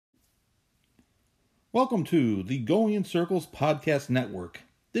Welcome to the Going in Circles Podcast Network.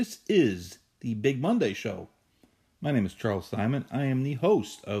 This is the Big Monday Show. My name is Charles Simon. I am the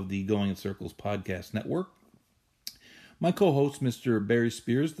host of the Going in Circles Podcast Network. My co-host, Mr. Barry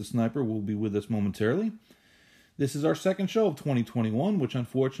Spears, the sniper, will be with us momentarily. This is our second show of 2021, which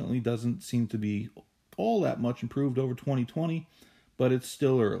unfortunately doesn't seem to be all that much improved over 2020, but it's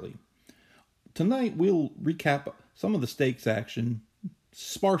still early. Tonight, we'll recap some of the stakes action,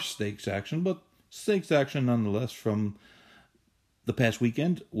 sparse stakes action, but stakes action nonetheless from the past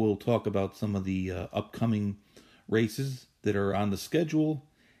weekend. We'll talk about some of the upcoming races that are on the schedule,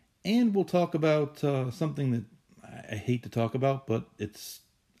 and we'll talk about something that I hate to talk about, but it's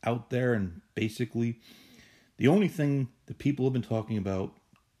out there and basically the only thing that people have been talking about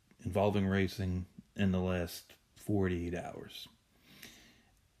involving racing in the last 48 hours.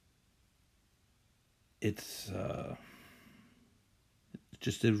 It's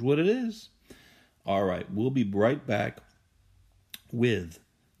just is what it is. All right, we'll be right back with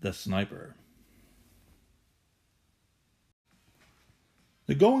the sniper.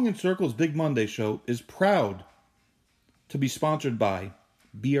 The Going in Circles Big Monday Show is proud to be sponsored by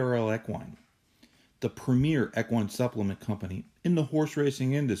BRL Equine, the premier equine supplement company in the horse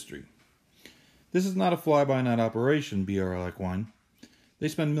racing industry. This is not a fly-by-night operation, BRL Equine. They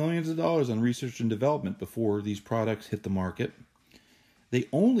spend millions of dollars on research and development before these products hit the market. They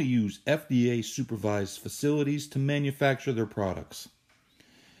only use FDA-supervised facilities to manufacture their products.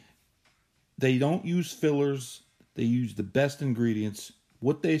 They don't use fillers. They use the best ingredients.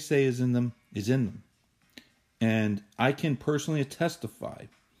 What they say is in them is in them. And I can personally testify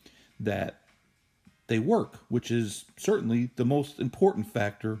that they work, which is certainly the most important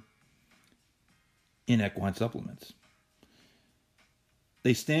factor in equine supplements.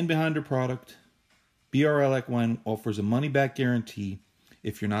 They stand behind their product. BRL Equine offers a money-back guarantee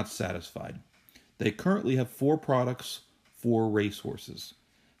if you're not satisfied. They currently have 4 products for racehorses: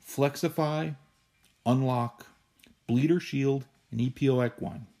 Flexify, Unlock, Bleeder Shield, and EPO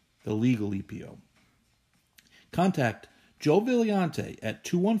Equine, the legal EPO. Contact Joe Villiante at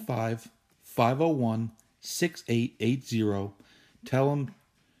 215-501-6880. Tell him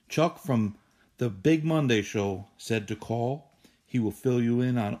Chuck from the Big Monday Show said to call. He will fill you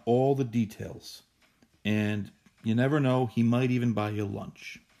in on all the details. And you never know, he might even buy you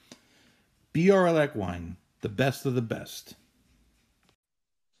lunch. BRL Equine, the best of the best.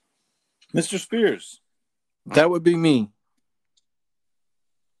 Mr. Spears. That would be me.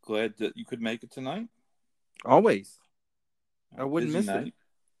 Glad that you could make it tonight. Always. I wouldn't miss night. it.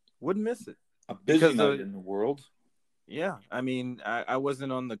 Wouldn't miss it. A busy night in the world. Yeah. I mean, I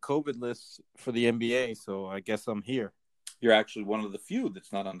wasn't on the COVID list for the NBA, so I guess I'm here. You're actually one of the few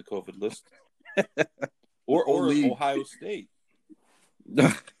that's not on the COVID list. or Ohio State.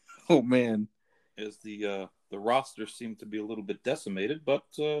 Oh, man. As the roster seemed to be a little bit decimated, but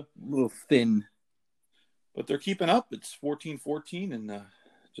a little thin. But they're keeping up. It's 14-14, and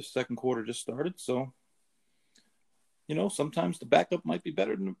just second quarter just started. So, sometimes the backup might be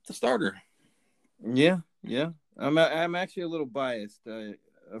better than the starter. Yeah. I'm actually a little biased. A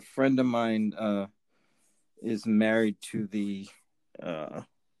friend of mine is married to the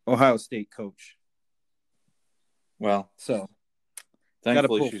Ohio State coach. Well, so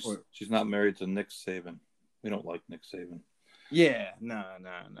thankfully she's not married to Nick Saban. We don't like Nick Saban. Yeah, no,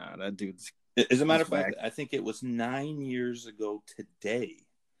 that dude's. As a matter of fact, I think it was 9 years ago today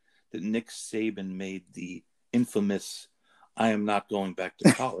that Nick Saban made the infamous, "I am not going back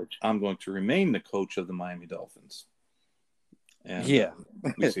to college. I'm going to remain the coach of the Miami Dolphins." And yeah,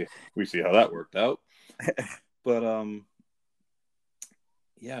 we see how that worked out. But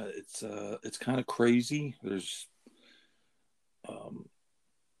yeah, it's kind of crazy. There's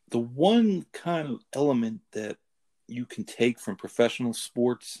the one kind of element that you can take from professional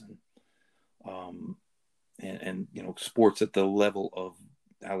sports and sports at the level of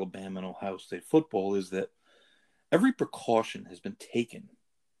Alabama and Ohio State football is that every precaution has been taken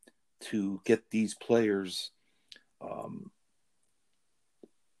to get these players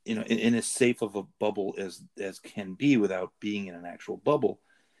in as safe of a bubble as can be without being in an actual bubble.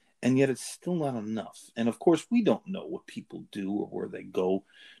 And yet it's still not enough. And of course, we don't know what people do or where they go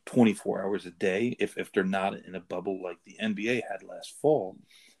 24 hours a day if they're not in a bubble like the NBA had last fall.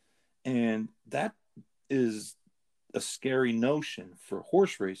 And that is a scary notion for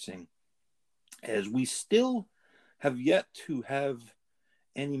horse racing, as we still have yet to have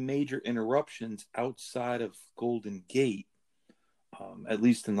any major interruptions outside of Golden Gate, at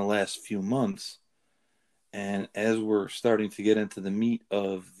least in the last few months. And as we're starting to get into the meat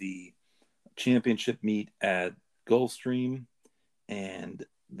of the championship meet at Gulfstream and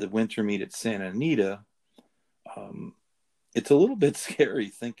the winter meet at Santa Anita, it's a little bit scary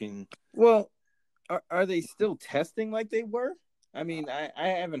thinking. Well, are they still testing like they were? I mean, I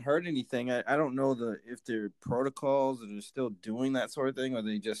haven't heard anything. I don't know if there are protocols and they're still doing that sort of thing, or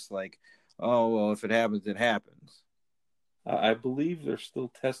they just like, oh well, if it happens, it happens. I believe they're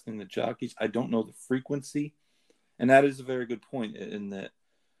still testing the jockeys. I don't know the frequency, and that is a very good point. In that,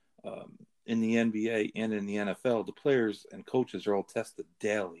 in the NBA and in the NFL, the players and coaches are all tested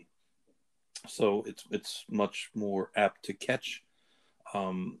daily, so it's much more apt to catch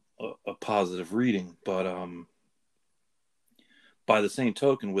a positive reading. But by the same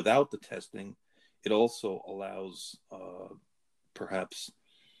token, without the testing, it also allows perhaps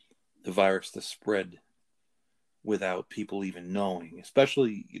the virus to spread without people even knowing.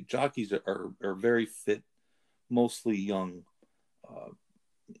 Especially jockeys are very fit, mostly young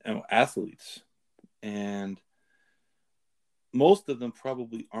athletes, and most of them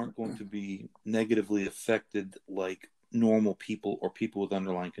probably aren't going to be negatively affected like normal people or people with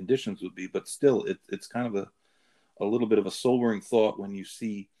underlying conditions would be. But still, it's kind of a little bit of a sobering thought when you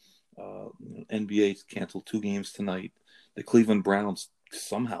see NBA cancel 2 games tonight. The Cleveland Browns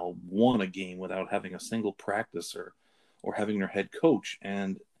somehow won a game without having a single practice or having their head coach.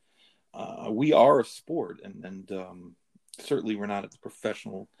 And we are a sport, and certainly we're not at the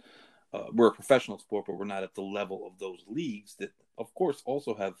professional. We're a professional sport, but we're not at the level of those leagues that, of course,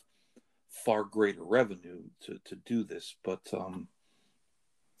 also have far greater revenue to do this. But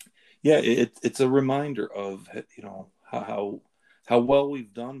yeah, it's a reminder of how well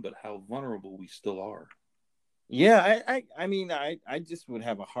we've done, but how vulnerable we still are. Yeah, I mean, I just would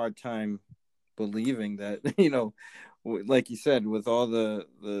have a hard time believing that, like you said, with all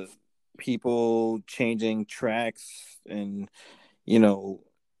the people changing tracks and,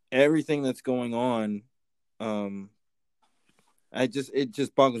 everything that's going on, it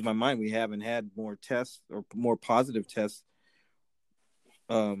just boggles my mind. We haven't had more tests or more positive tests,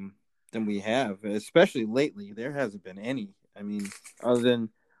 than we have, especially lately. There hasn't been any. I mean, other than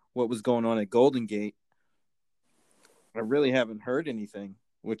what was going on at Golden Gate, I really haven't heard anything,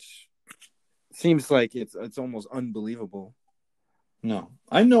 which seems like it's almost unbelievable. No,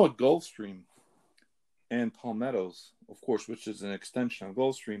 I know at Gulfstream and Palmettos, of course, which is an extension of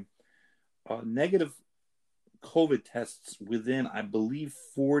Gulfstream, negative COVID tests within, I believe,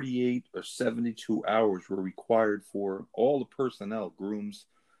 48 or 72 hours were required for all the personnel, grooms,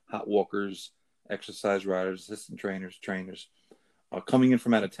 hot walkers, exercise riders, assistant trainers, coming in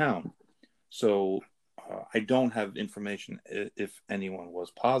from out of town. So I don't have information if anyone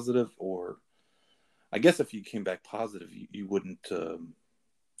was positive, or I guess if you came back positive, you wouldn't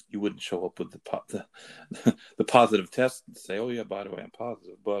show up with the positive test and say, "Oh yeah, by the way, I'm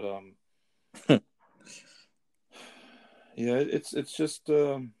positive." But yeah, it's just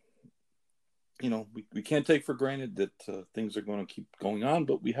we can't take for granted that things are going to keep going on,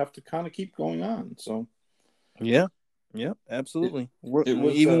 but we have to kind of keep going on. So yeah, absolutely. It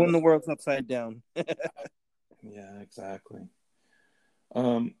was Even when the world's upside down. Yeah, exactly.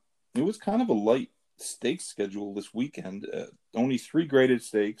 It was kind of a light stake schedule this weekend. Only 3 graded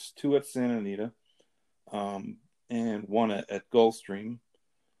stakes, 2 at Santa Anita, and 1 at Gulfstream.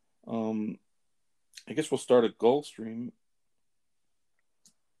 I guess we'll start at Gulfstream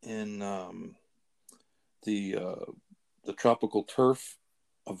in the Tropical Turf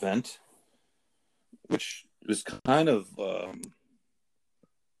event, which was kind of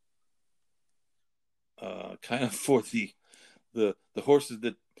for the horses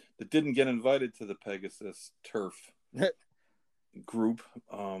that didn't get invited to the Pegasus Turf group,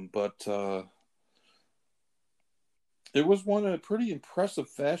 but it was won in a pretty impressive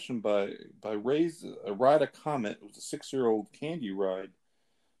fashion by Ray's Ride a Comet. It was a 6-year-old Candy Ride,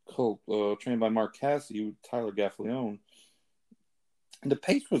 trained by Mark Cassidy with Tyler Gaffalione. And the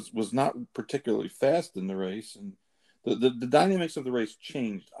pace was not particularly fast in the race, and the dynamics of the race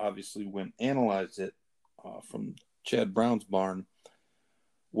changed, obviously, when Analyze It from Chad Brown's barn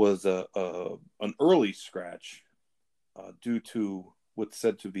was an early scratch due to what's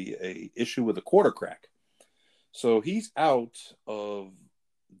said to be a issue with a quarter crack. So he's out of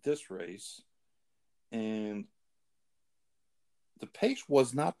this race, and the pace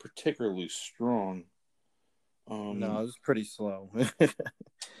was not particularly strong. No, it was pretty slow.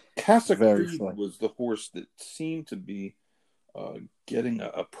 Casa Creed was the horse that seemed to be getting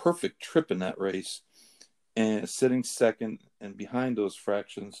a perfect trip in that race, and sitting second and behind those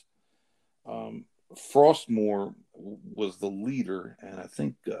fractions. Frostmore was the leader, and I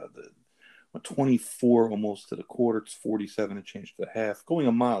think the 24 almost to the quarter. It's 47 and change to the half. Going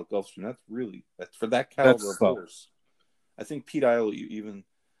a mile at Gulfstream, that's for that caliber of horse. I think Pete Eiley even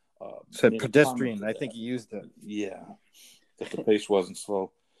Said made a comment pedestrian. to I think that. he used it. Yeah, that the pace wasn't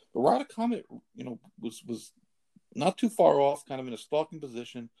slow. But Ride a Comet, was not too far off, kind of in a stalking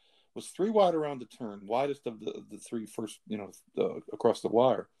position, was 3 wide around the turn, widest of the 3 first, across the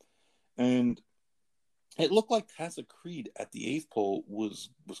wire. And it looked like Casa Creed at the 8th pole was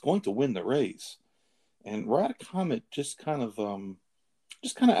going to win the race. And Ride a Comet just kind of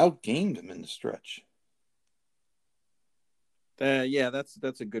outgained him in the stretch. Yeah,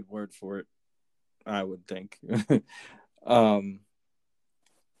 that's a good word for it, I would think.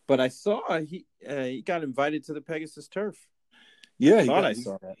 But I saw he got invited to the Pegasus Turf. Yeah, I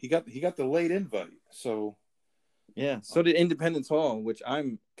saw that. He got the late invite. So yeah, so did Independence Hall, which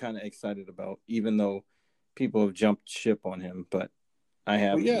I'm kind of excited about, even though people have jumped ship on him, but I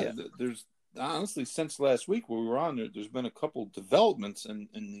haven't yet. There's honestly, since last week where we were on there's been a couple developments in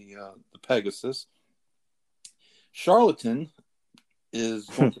the Pegasus. Charlatan is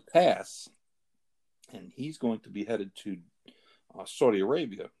going to pass, and he's going to be headed to Saudi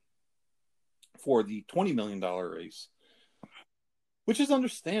Arabia for the $20 million race, which is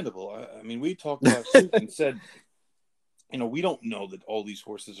understandable. I mean, we talked last week and said, we don't know that all these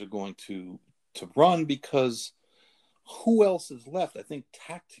horses are going to run because who else is left? I think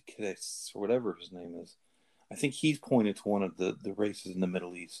Tacticus, or whatever his name is, I think he's pointed to one of the races in the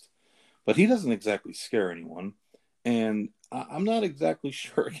Middle East. But he doesn't exactly scare anyone. And I'm not exactly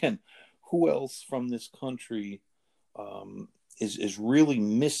sure, again, who else from this country is really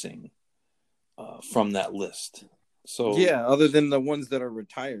missing from that list. So yeah, other than the ones that are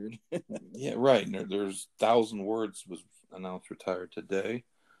retired. yeah, right. There's 1,000 Words was announced retired today.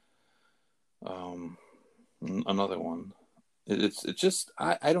 Another one. It's just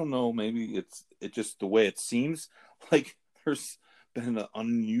I don't know. Maybe it's just the way it seems like there's been an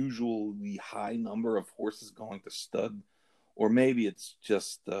unusually high number of horses going to stud, or maybe it's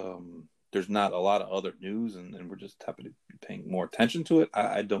just there's not a lot of other news and we're just happy to be paying more attention to it.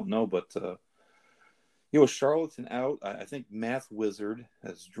 I don't know, but Charlatan out. I think Math Wizard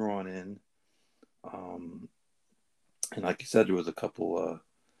has drawn in, and like you said, there was a couple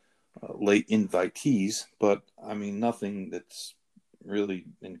late invitees, but I mean nothing that's really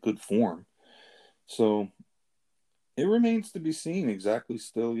in good form. So it remains to be seen exactly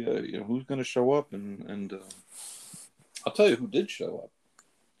still, who's going to show up, and I'll tell you who did show up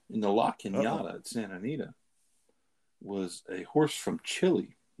in the La Cañada at Santa Anita was a horse from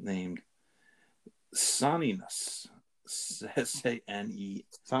Chile named Saninas. S-A-N-E.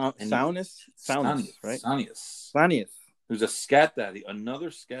 Saunius, right? Sanius. There's a Scat Daddy, another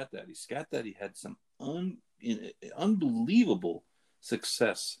Scat Daddy. Scat Daddy had some unbelievable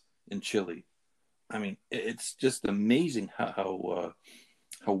success in Chile. I mean, it's just amazing how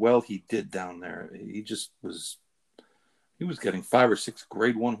well he did down there. He was getting 5 or 6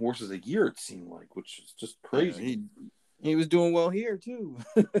 Grade 1 horses a year, it seemed like, which is just crazy. Yeah, he was doing well here too.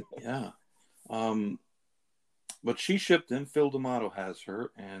 Yeah. But she shipped in. Phil D'Amato has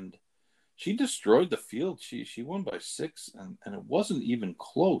her, and she destroyed the field. She won by 6, and it wasn't even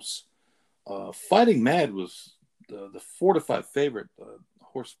close. Fighting Mad was the 4-5 favorite,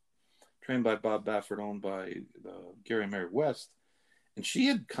 horse trained by Bob Baffert, owned by Gary and Mary West, and she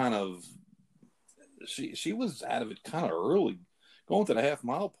had she was out of it kind of early, going to the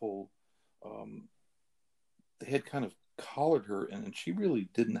half-mile pole. They had kind of collared her, and she really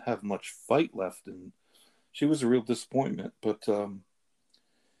didn't have much fight left, and she was a real disappointment. But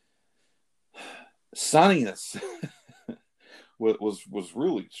Sanias was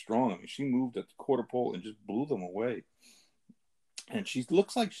really strong. I mean, she moved at the quarter pole and just blew them away. And she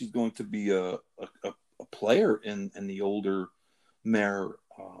looks like she's going to be a player in the older mare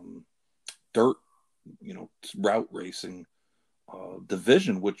dirt, route racing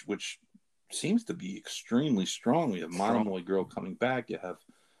division, which seems to be extremely strong. You have Monomoy Girl coming back. You have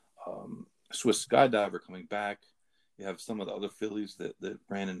Swiss Skydiver coming back. You have some of the other fillies that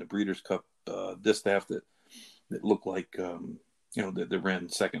ran in the Breeders' Cup distaff that look like that ran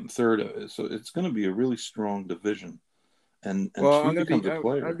second and third. So it's going to be a really strong division. And well, she becomes a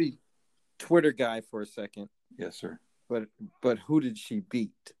player. I'd be Twitter guy for a second. Yes, sir. But who did she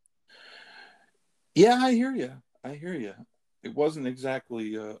beat? Yeah, I hear you. It wasn't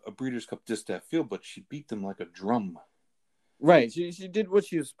exactly a Breeders' Cup distaff field, but she beat them like a drum. Right. She did what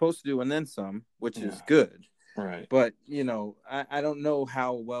she was supposed to do and then some, which is good. Right. But, I don't know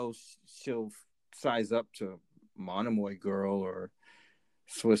how well she'll size up to Monomoy Girl or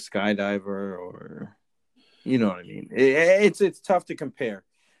Swiss Skydiver or, you know what I mean? It's tough to compare,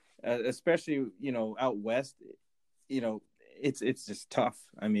 especially, out west, it's just tough.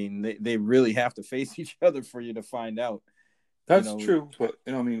 I mean, they really have to face each other for you to find out. That's true, but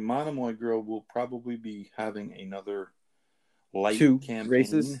I mean, Monomoy Girl will probably be having another light 2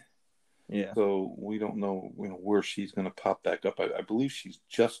 races. campaign. Yeah. So we don't know, where she's going to pop back up. I believe she's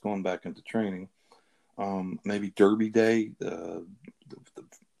just gone back into training. Maybe Derby Day.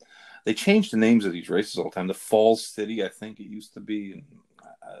 They change the names of these races all the time. The Falls City, I think it used to be, and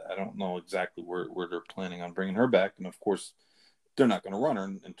I don't know exactly where they're planning on bringing her back. And of course, they're not going to run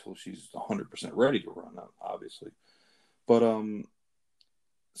her until she's 100% ready to run, obviously. But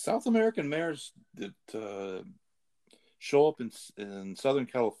South American mares that show up in Southern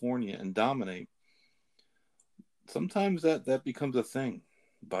California and dominate, sometimes that becomes a thing.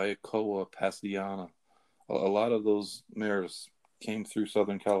 Bayacoa, Pasadena, a lot of those mares came through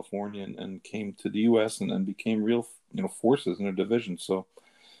Southern California and came to the U.S. and then became real, forces in their division. So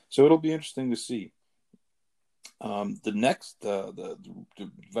it'll be interesting to see. The next, the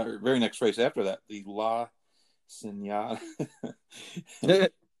very, very next race after that, the La Senora,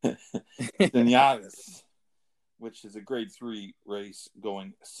 Seniatas, which is a Grade 3 race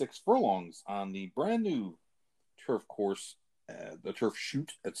going 6 furlongs on the brand new turf course, the turf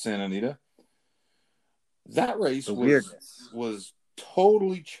chute at Santa Anita. That race was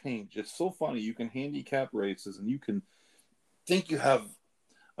totally changed. It's so funny. You can handicap races and you can think you have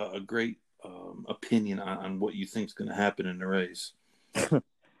a great opinion on what you think is going to happen in the race.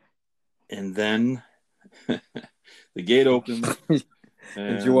 And then the gate opens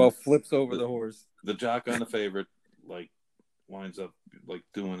and Joel flips over the horse. The jock on the favorite winds up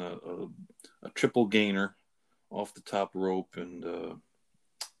doing a triple gainer off the top rope, and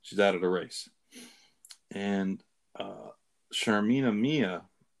she's out of the race. And Charmina Mia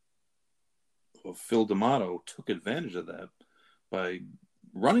of Phil D'Amato took advantage of that by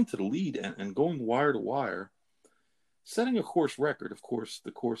running to the lead and going wire to wire, setting a course record. Of course,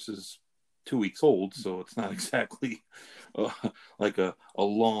 the course is 2 weeks old, so it's not exactly like a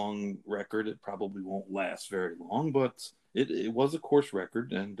long record. It probably won't last very long, but it was a course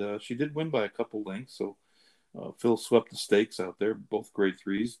record, and she did win by a couple lengths. So Phil swept the stakes out there, both Grade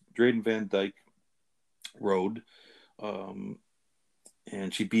 3s. Drayden Van Dyke rode, and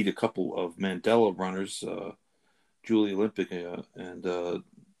she beat a couple of Mandela runners, Julia Olympica, and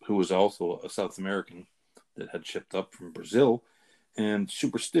who was also a South American that had shipped up from Brazil, and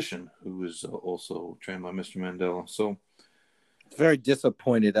Superstition, who is also trained by Mr. Mandela. So, very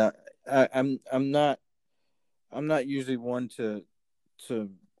disappointed. I'm not usually one to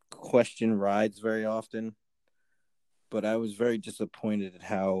question rides very often, but I was very disappointed at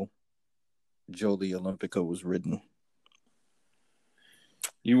how Jolie Olympica was ridden.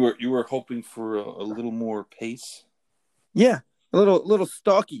 You were hoping for a little more pace? Yeah, a little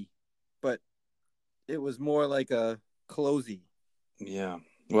stocky, but it was more like a closey. Yeah.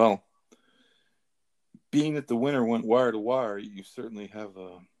 Well, being that the winner went wire to wire, you certainly have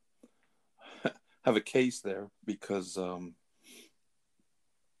a case there, because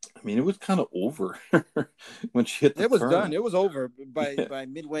it was kind of over when she hit the turn. It was done. It was over by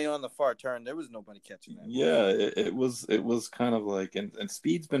midway on the far turn. There was nobody catching that. Yeah, it was kind of like, and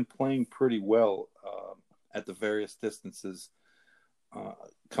Speed's been playing pretty well at the various distances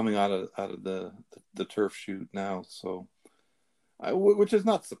coming out of the turf chute now. So, which is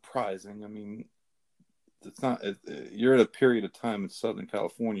not surprising. I mean, it's not. You're at a period of time in Southern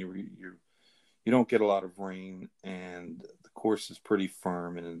California where you don't get a lot of rain, and the course is pretty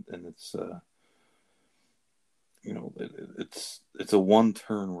firm, and it's it's a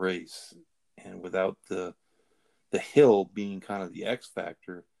one-turn race, and without the hill being kind of the X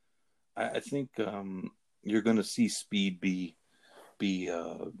factor, I think you're going to see Speed be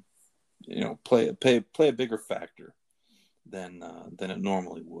play a bigger factor than it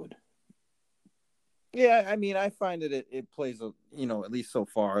normally would. Yeah, I mean, I find that it plays at least so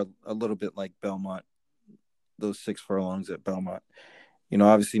far, a little bit like Belmont, those 6 furlongs at Belmont.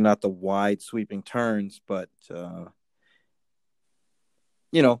 Obviously not the wide sweeping turns, but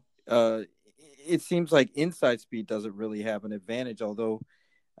it seems like Inside Speed doesn't really have an advantage. Although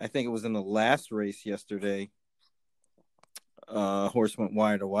I think it was in the last race yesterday, horse went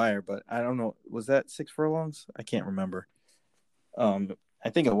wire to wire, but I don't know. Was that 6 furlongs? I can't remember. I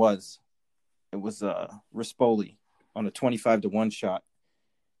think it was. It was Rispoli on a 25-1 shot.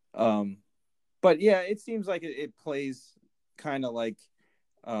 But yeah, it seems like it plays kind of like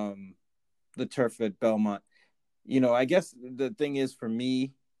the turf at Belmont. I guess the thing is for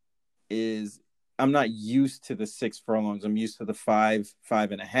me is I'm not used to the 6 furlongs. I'm used to the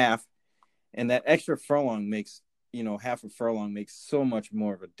 5.5, and that extra furlong makes half a furlong makes so much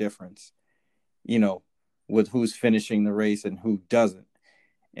more of a difference. With who's finishing the race and who doesn't.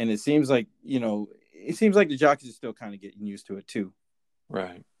 And it seems like, it seems like the jockeys are still kind of getting used to it too.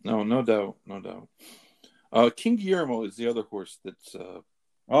 Right. No doubt. King Guillermo is the other horse that's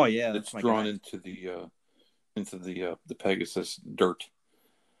Oh yeah, that's that's my drawn guy. into the Pegasus dirt.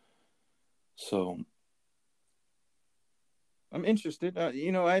 So I'm interested.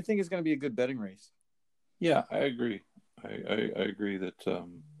 I think it's going to be a good betting race. yeah, I agree. I agree that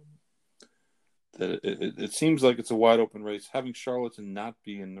that it seems like it's a wide open race. Having Charlatan not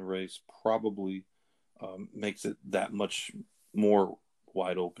be in the race probably makes it that much more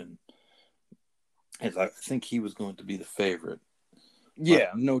wide open. As I think he was going to be the favorite. Yeah,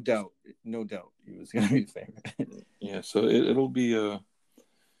 no doubt. No doubt he was going to be the favorite. Yeah, so it'll be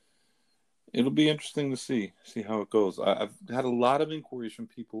interesting to see how it goes. I've had a lot of inquiries from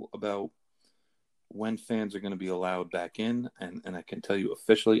people about when fans are going to be allowed back in, and I can tell you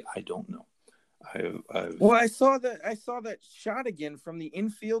officially, I don't know. Well, I saw that shot again from the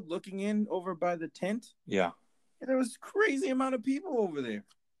infield looking in over by the tent. Yeah. And there was a crazy amount of people over there.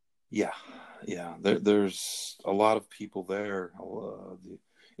 Yeah. There's a lot of people there.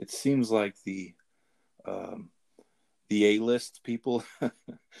 It seems like the A-list people,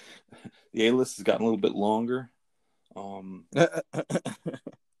 the A-list has gotten a little bit longer.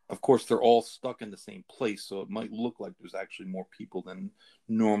 Of course, they're all stuck in the same place, so it might look like there's actually more people than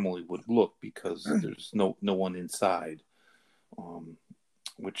normally would look because there's no one inside,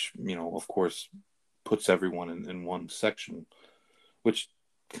 which, of course, puts everyone in one section, which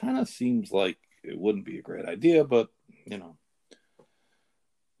kind of seems like it wouldn't be a great idea, but,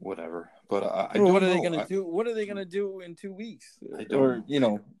 whatever. But I don't know. What are they going to do? What are they going to do in 2 weeks? I don't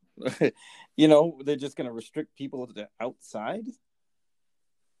know. They're just going to restrict people to the outside?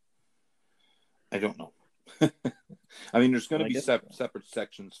 I don't know. I mean, there's going to be so. separate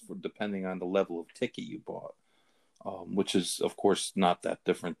sections for depending on the level of ticket you bought, which is, of course, not that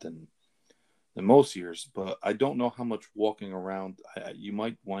different than most years. But I don't know how much walking around. You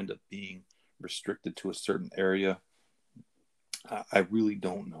might wind up being restricted to a certain area. I really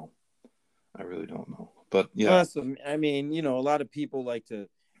don't know. But yeah, I mean, a lot of people like to,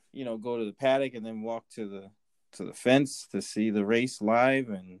 go to the paddock and then walk to the fence to see the race live,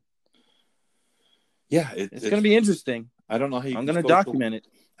 and yeah, it's going to be interesting. I don't know how I'm going to document it.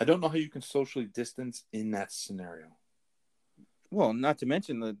 I don't know how you can socially distance in that scenario. Well, not to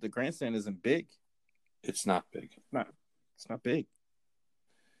mention the grandstand isn't big. It's not big. It's not big.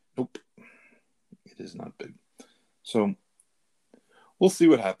 Nope. It is not big. So we'll see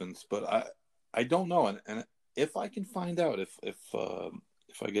what happens, but I don't know, and if I can find out if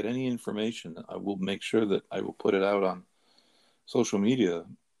I get any information, I will make sure that I will put it out on social media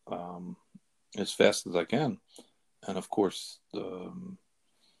as fast as I can. And of course,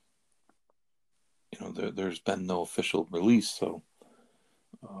 there's been no official release, so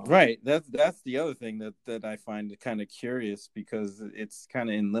right. That's the other thing that I find kind of curious because it's kind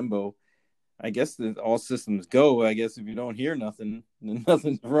of in limbo. I guess that all systems go. I guess if you don't hear nothing, then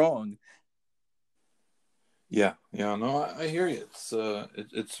nothing's wrong. Yeah. No, I hear you.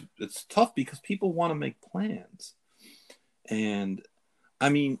 It's tough because people want to make plans, and I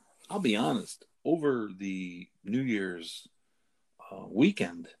mean, I'll be honest. Over the New Year's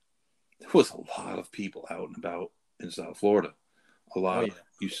weekend, there was a lot of people out and about in South Florida.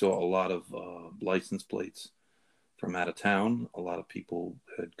 You saw a lot of license plates from out of town. A lot of people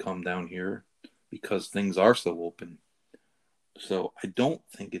had come down here because things are so open. So I don't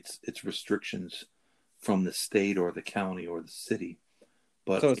think it's restrictions from the state or the county or the city.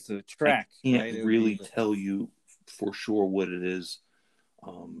 But so it's a track. I can't really tell you for sure what it is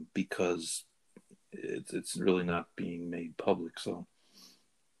because it's really not being made public. So,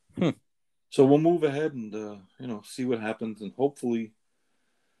 so we'll move ahead and see what happens, and hopefully,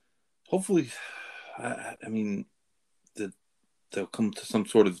 I mean, that they'll come to some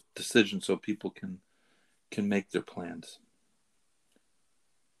sort of decision so people can make their plans.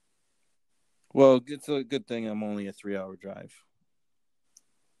 Well, it's a good thing I'm only a 3-hour drive.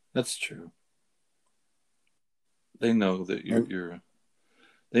 That's true. They know that you're.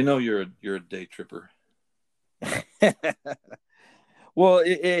 They know you're a day tripper. Well,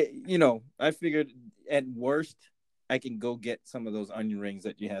 I figured at worst I can go get some of those onion rings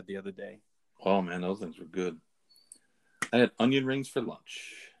that you had the other day. Oh man, those things were good. I had onion rings for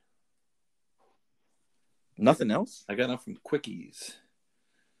lunch. Nothing else? I got them from Quickies.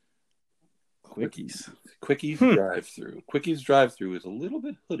 Quickies drive-through. Quickies drive-through is a little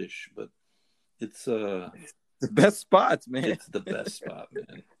bit hoodish, but it's the best spots, man. It's the best spot,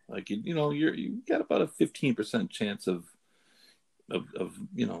 man. Like you got about a 15% chance of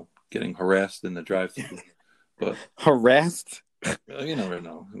getting harassed in the drive-through. But harassed? You never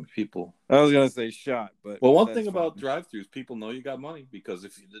know. People. I was gonna say shot, but Well, one that's thing about fine. drive-throughs, people know you got money because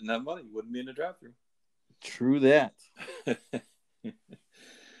if you didn't have money, you wouldn't be in a drive-through. True that. But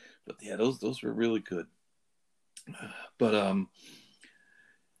yeah, those were really good. But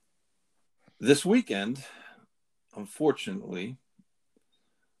this weekend, unfortunately,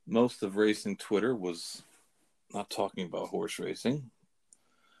 most of racing Twitter was not talking about horse racing,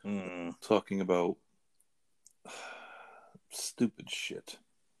 talking about stupid shit.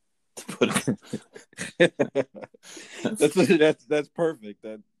 To put it, that's perfect.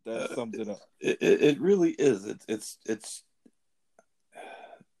 That sums it up. It really is. It's.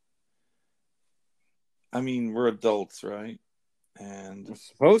 I mean, we're adults, right? And We're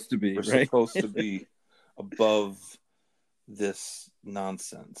supposed to be, we're right? supposed to be above this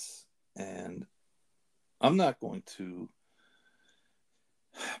nonsense. And I'm not going to.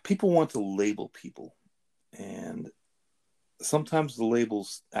 People want to label people, and sometimes the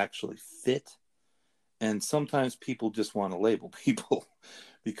labels actually fit, and sometimes people just want to label people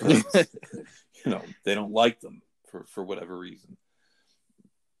because they don't like them for whatever reason.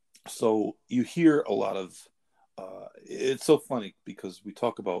 So you hear a lot of. It's so funny because we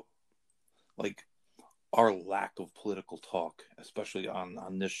talk about like our lack of political talk, especially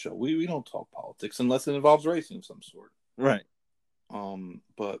on this show. We don't talk politics unless it involves racing of some sort. Right.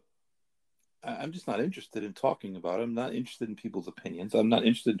 But I'm just not interested in talking about it. I'm not interested in people's opinions. I'm not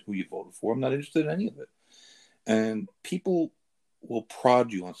interested in who you voted for. I'm not interested in any of it. And people will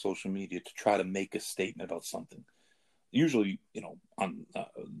prod you on social media to try to make a statement about something. Usually, on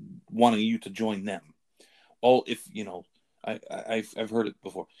wanting you to join them. If I've heard it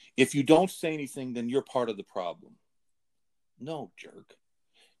before. If you don't say anything, then you're part of the problem. No, jerk.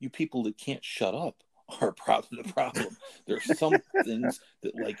 You people that can't shut up are part of the problem. There are some things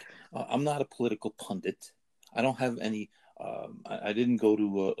that, I'm not a political pundit. I don't have any. I didn't go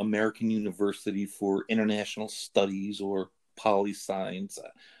to American University for international studies or poli science.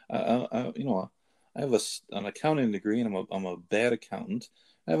 I have an accounting degree, and I'm a bad accountant.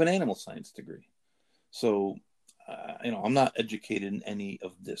 I have an animal science degree. So, I'm not educated in any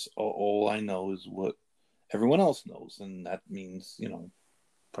of this. All I know is what everyone else knows, and that means,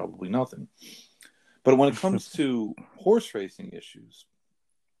 probably nothing. But when it comes to horse racing issues,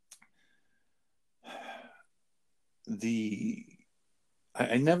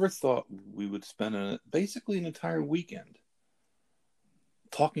 I never thought we would spend basically an entire weekend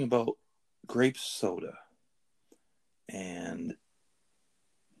talking about grape soda and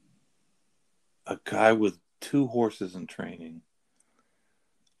a guy with 2 horses in training,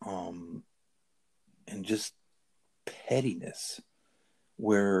 and just pettiness,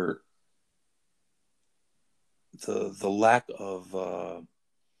 where the lack of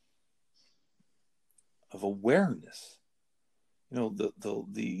awareness,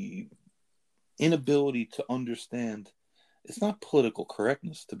 the inability to understand. It's not political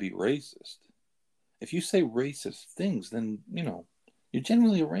correctness to be racist. If you say racist things, then you're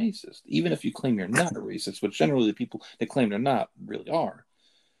generally a racist, even if you claim you're not a racist, which generally the people that claim they're not really are.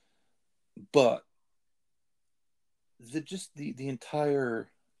 But the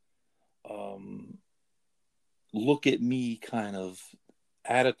entire look at me kind of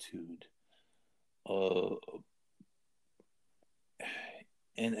attitude, uh,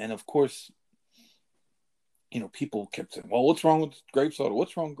 and of course, people kept saying, "Well, what's wrong with grape soda?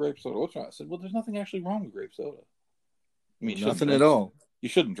 What's wrong with grape soda? What's wrong?" I said, "Well, there's nothing actually wrong with grape soda. I mean, Nothing at all. You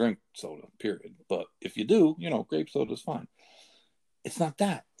shouldn't drink soda, period. But if you do, grape soda is fine. It's not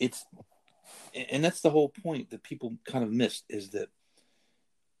that. And that's the whole point that people kind of missed, is that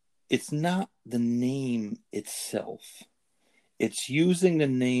it's not the name itself. It's using the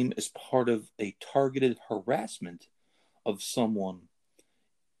name as part of a targeted harassment of someone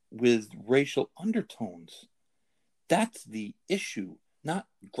with racial undertones. That's the issue, not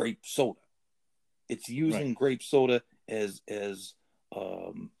grape soda. It's using grape soda as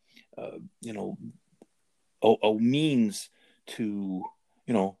a means to,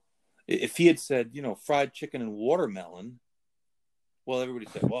 if he had said, fried chicken and watermelon, well, everybody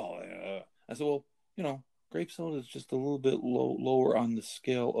said, well, I said, well, grape soda is just a little bit lower on the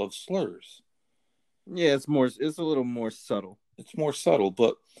scale of slurs. Yeah, it's a little more subtle. It's more subtle,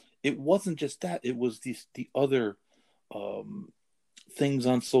 but it wasn't just that. It was the other things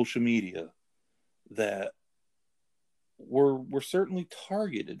on social media that were certainly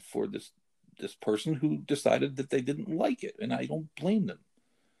targeted for this person who decided that they didn't like it, and I don't blame them.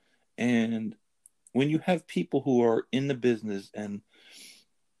 And when you have people who are in the business and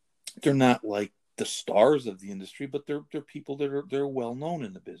they're not like the stars of the industry, but they're people that they're well known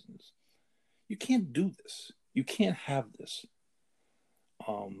in the business, you can't do this. You can't have this.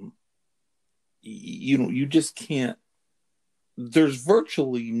 um, you just can't. There's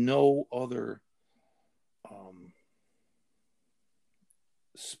virtually no other um,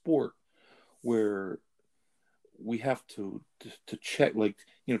 sport where we have to check, like,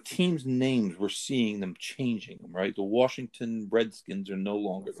 teams names, we're seeing them changing them, right? The Washington Redskins are no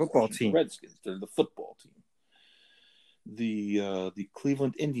longer the Football Washington team. Redskins, they're the football team. The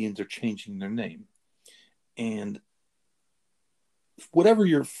Cleveland Indians are changing their name. And whatever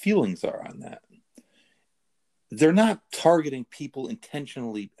your feelings are on that, they're not targeting people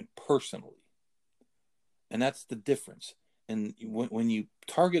intentionally and personally. And that's the difference. And when you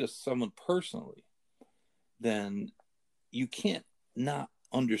target someone personally, then you can't not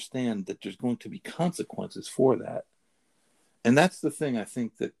understand that there's going to be consequences for that. And that's the thing, I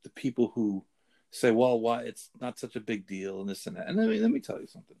think, that the people who say, well, why it's not such a big deal and this and that. And let me tell you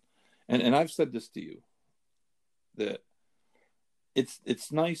something. And I've said this to you, that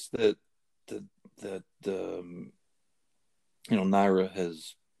it's nice that Naira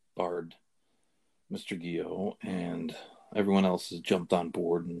has barred Mr. Gio and everyone else has jumped on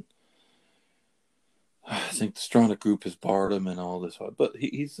board, and I think the Stronach Group has barred him and all this, but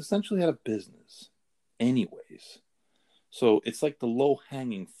he's essentially out of business anyways. So it's like the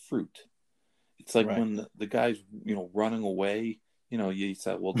low-hanging fruit. It's like when the guy's, running away, you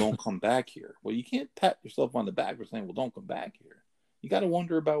said, well, don't come back here. Well, you can't pat yourself on the back for saying, well, don't come back here. You got to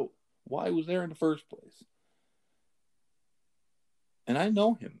wonder about why he was there in the first place. And I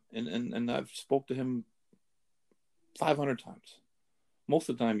know him, and I've spoke to him 500 times. Most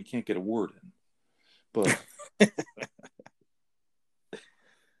of the time, you can't get a word in. But,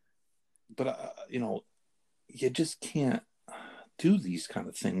 you just can't do these kind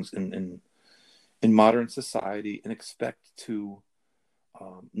of things in modern society and expect to.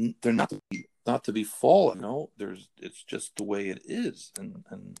 They're not to be fallen. It's just the way it is,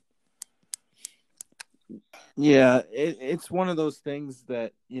 and yeah, it's one of those things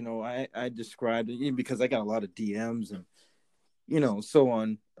that I described it because I got a lot of DMs and so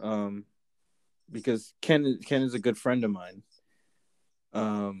on. Because Ken is a good friend of mine.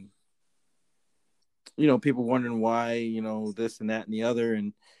 People wondering why, this and that and the other.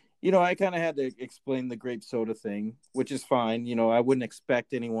 And, I kind of had to explain the grape soda thing, which is fine. I wouldn't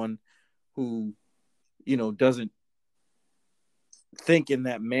expect anyone who, doesn't think in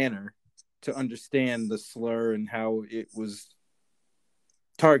that manner to understand the slur and how it was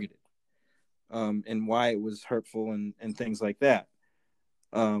targeted, and why it was hurtful and things like that.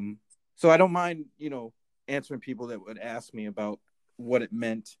 So I don't mind, answering people that would ask me about what it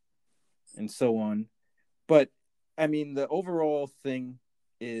meant and so on. But I mean, the overall thing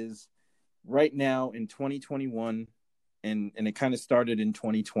is right now in 2021, and it kind of started in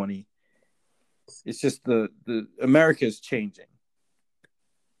 2020. It's just the America is changing.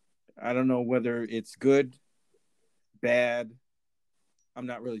 I don't know whether it's good, bad. I'm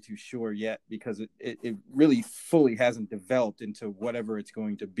not really too sure yet because it really fully hasn't developed into whatever it's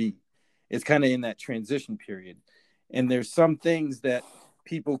going to be. It's kind of in that transition period. And there's some things that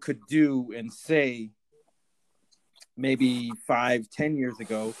people could do and say maybe 5-10 years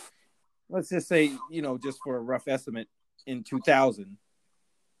ago. Let's just say, just for a rough estimate, in 2000,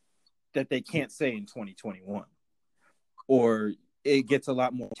 that they can't say in 2021. Or it gets a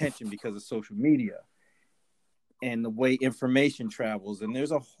lot more attention because of social media and the way information travels. And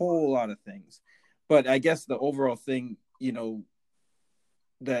there's a whole lot of things. But I guess the overall thing,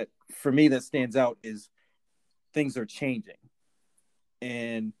 that for me that stands out is things are changing.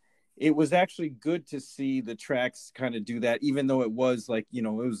 And it was actually good to see the tracks kind of do that, even though it was like, it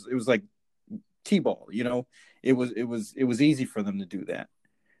was like T-ball, it was easy for them to do that.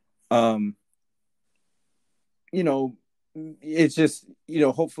 It's just,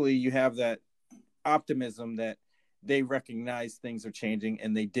 hopefully you have that optimism that they recognize things are changing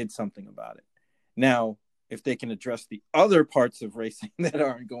and they did something about it. Now, if they can address the other parts of racing that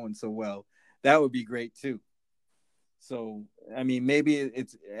aren't going so well, that would be great too. So, I mean, maybe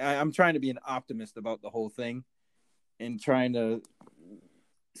I'm trying to be an optimist about the whole thing and trying to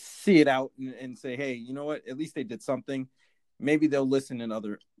see it out and say, hey, you know what? At least they did something. Maybe they'll listen in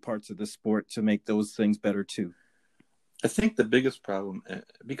other parts of the sport to make those things better too. I think the biggest problem,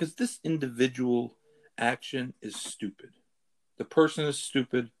 because this individual action is stupid. The person is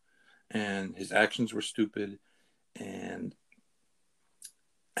stupid, and his actions were stupid, and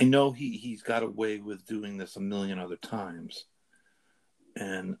I know he's got away with doing this a million other times.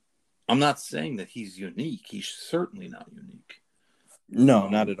 And I'm not saying that he's unique. He's certainly not unique. No,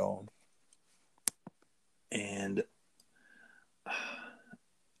 not at all. And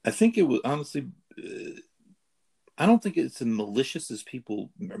I think it was honestly, I don't think it's as malicious as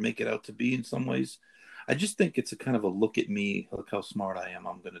people make it out to be in some ways. I just think it's a kind of a look at me, look how smart I am.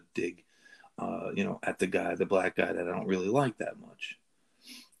 I'm going to dig, at the guy, the black guy that I don't really like that much.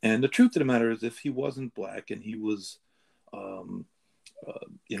 And the truth of the matter is, if he wasn't black and he was, um,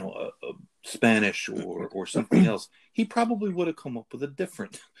 a Spanish or something else, he probably would have come up with a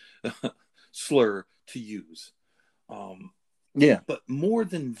different slur to use. Yeah. But more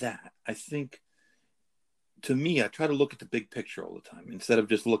than that, I think, to me, I try to look at the big picture all the time instead of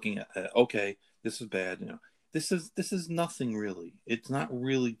just looking at okay, this is bad. This is nothing really. It's not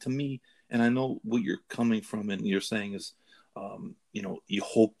really to me. And I know what you're coming from, and you're saying is, you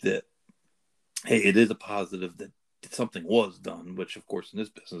hope that, hey, it is a positive that something was done. Which, of course, in this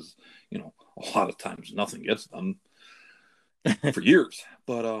business, a lot of times nothing gets done for years.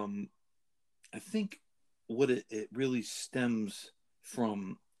 But I think what it really stems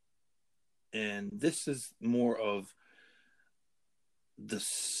from, and this is more of the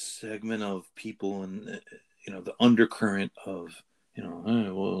segment of people and the undercurrent of hey,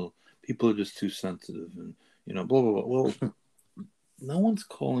 well, people are just too sensitive and blah blah blah. Well, no one's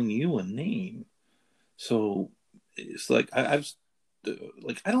calling you a name, so it's like I've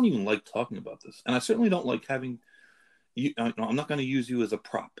like I don't even like talking about this, and I certainly don't like having you. I'm not going to use you as a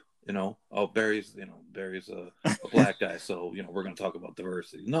prop. Oh, Barry's a black guy, so we're going to talk about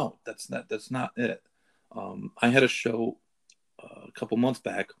diversity. No, that's not it. I had a show a couple months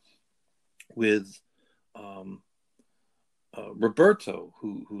back with Roberto,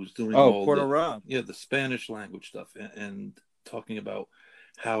 who's doing all Porter Rob. the Spanish language stuff, and talking about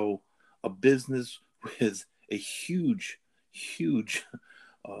how a business with a huge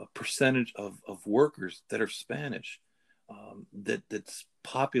percentage of workers that are Spanish, that's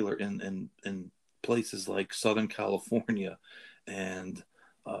popular in places like Southern California and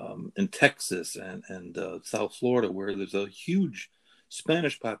in Texas and South Florida, where there's a huge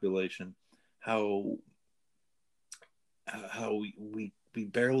Spanish population. How we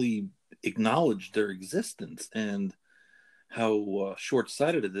barely acknowledge their existence, and how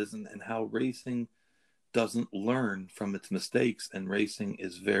short-sighted it is, and how racing doesn't learn from its mistakes, and racing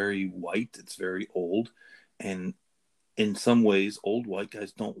is very white, it's very old, and in some ways old white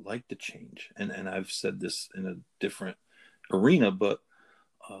guys don't like to change. And I've said this in a different arena, but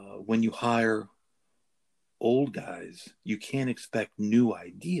when you hire old guys, you can't expect new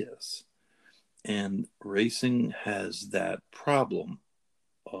ideas. And racing has that problem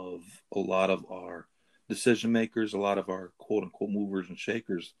of a lot of our decision makers, a lot of our quote unquote movers and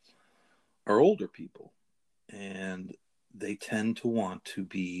shakers are older people. And they tend to want to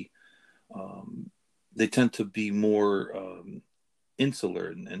be, more insular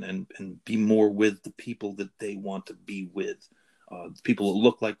and be more with the people that they want to be with. People that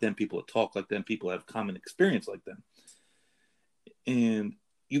look like them, people that talk like them, people that have common experience like them. And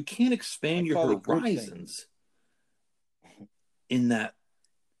you can't expand your horizons in that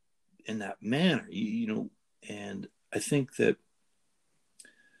manner, and I think that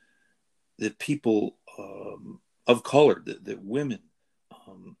people of color, that women,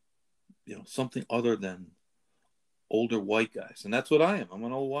 something other than older white guys, and that's what I am. I'm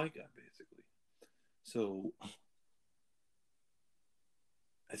an old white guy, basically. So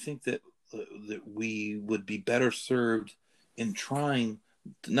I think that we would be better served in trying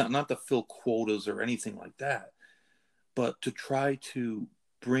not to fill quotas or anything like that, but to try to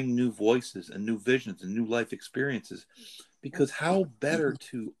bring new voices and new visions and new life experiences. Because how better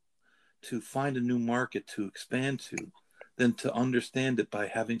to find a new market to expand to than to understand it by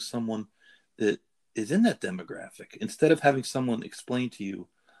having someone that is in that demographic, instead of having someone explain to you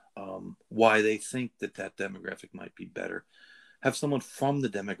why they think that demographic might be better. Have someone from the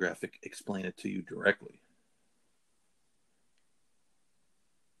demographic explain it to you directly.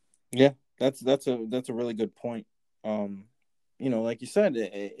 Yeah, that's a really good point. Like you said,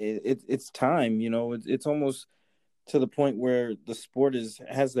 it's time. It's almost to the point where the sport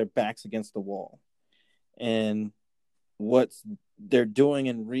has their backs against the wall, and what they're doing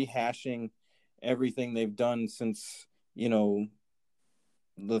and rehashing everything they've done since the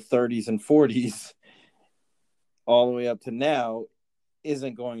 30s and 40s all the way up to now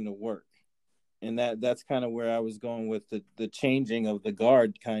isn't going to work. And that's kind of where I was going with the changing of the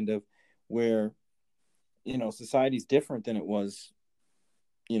guard, kind of, where society's different than it was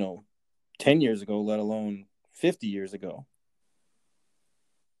 10 years ago, let alone 50 years ago.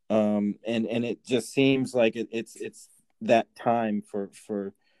 And it just seems like it's that time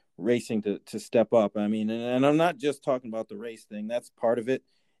for racing to step up. I mean, and I'm not just talking about the race thing. That's part of it,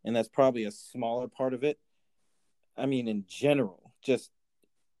 and that's probably a smaller part of it. I mean, in general, just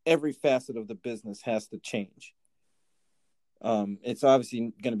every facet of the business has to change. It's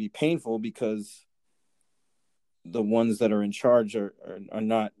obviously going to be painful because the ones that are in charge are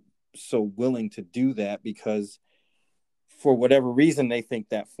not so willing to do that because for whatever reason they think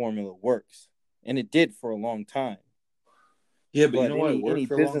that formula works, and it did for a long time. Yeah, but you But know why it worked any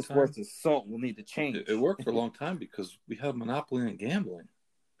for a long business time? worth of salt will need to change. It worked for a long time because we had a monopoly on gambling.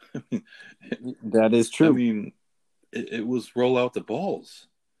 That is I true. mean, it was roll out the balls.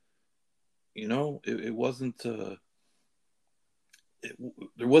 You know, it wasn't. There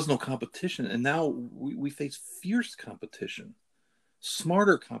was no competition, and now we face fierce competition,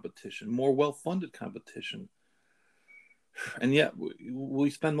 smarter competition, more well-funded competition, and yet we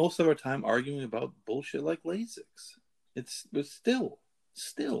spend most of our time arguing about bullshit like Lasix. It's still,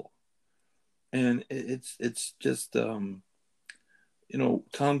 and it's just Tom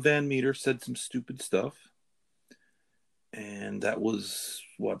Van Meter said some stupid stuff, and that was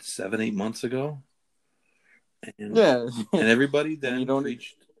what 7-8 months ago, and Yeah, and everybody and you then don't.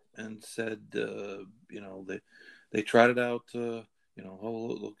 preached and said, they tried it out. Oh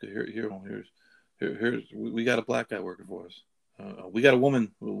look here's we got a black guy working for us. We got a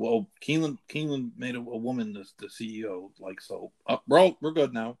woman. Well, Keeneland made a woman the CEO. Like so, we're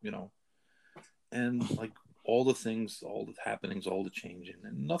good now. And like all the things, all the happenings, all the changing,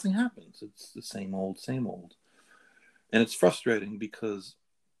 and nothing happens. It's the same old, and it's frustrating because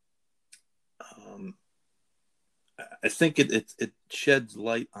um, I think it sheds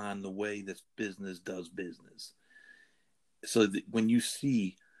light on the way this business does business. So when you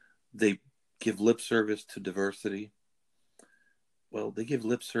see they give lip service to diversity, well, they give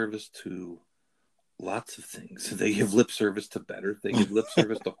lip service to lots of things. They give lip service to better. They give lip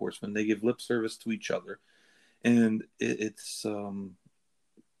service to horsemen. They give lip service to each other, and it's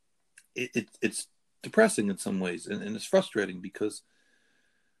depressing in some ways, and it's frustrating because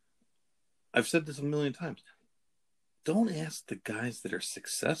I've said this a million times. Don't ask the guys that are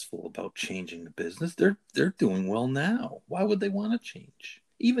successful about changing the business. They're doing well now. Why would they want to change?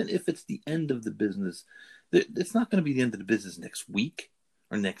 Even if it's the end of the business, it's not going to be the end of the business next week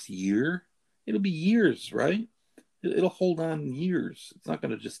or next year. It'll be years, right? It'll hold on years. It's not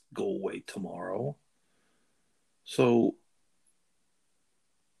going to just go away tomorrow. So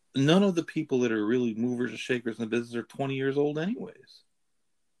none of the people that are really movers and shakers in the business are 20 years old, anyways.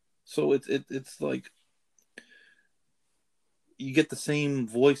 So it's like you get the same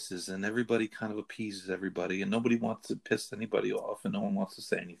voices and everybody kind of appeases everybody and nobody wants to piss anybody off and no one wants to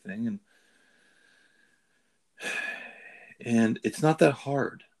say anything and it's not that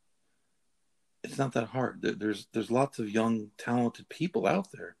hard. It's not that hard. There's lots of young talented people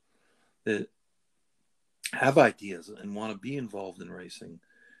out there that have ideas and want to be involved in racing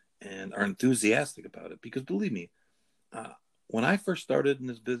and are enthusiastic about it because believe me, when I first started in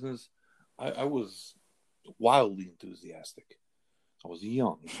this business, I was wildly enthusiastic. I was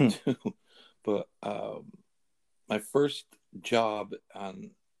young too, but my first job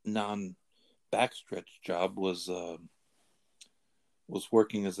on non-backstretch job was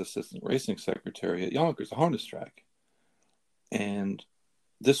working as assistant racing secretary at Yonkers, a harness track, and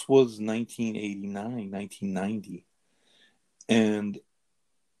this was 1989, 1990, and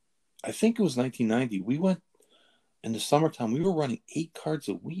I think it was 1990. We went in the summertime. We were running 8 cards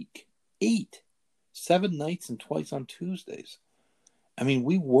a week, 7 nights and twice on Tuesdays. I mean,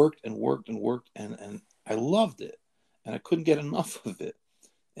 we worked and worked and worked, and I loved it, and I couldn't get enough of it.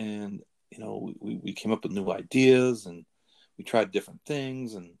 And we came up with new ideas, and we tried different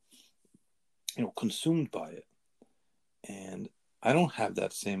things, and consumed by it. And I don't have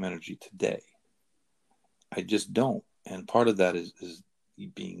that same energy today. I just don't. And part of that is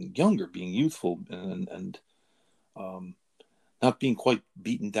being younger, being youthful, and not being quite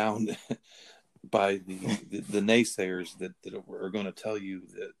beaten down by the naysayers that are going to tell you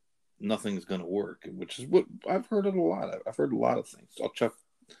that nothing's going to work, which is what I've heard it a lot. I've heard a lot of things. Oh, Chuck,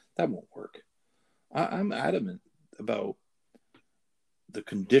 that won't work. I'm adamant about the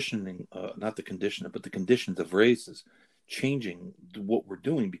conditioning, not the conditioning, but the conditions of races changing what we're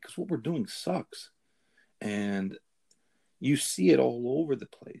doing because what we're doing sucks. And you see it all over the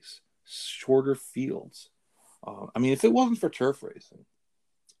place. Shorter fields. I mean, if it wasn't for turf racing,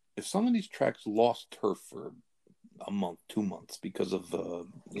 if some of these tracks lost turf for a month, 2 months because of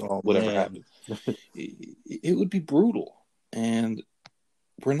whatever happened, it would be brutal. And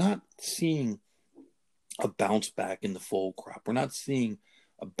we're not seeing a bounce back in the foal crop. We're not seeing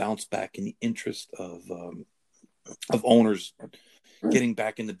a bounce back in the interest of owners getting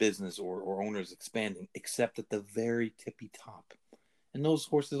back in the business or owners expanding, except at the very tippy top. And those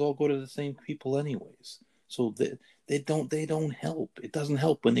horses all go to the same people anyways. So they don't help. It doesn't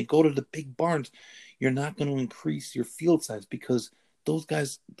help when they go to the big barns. You're not going to increase your field size because those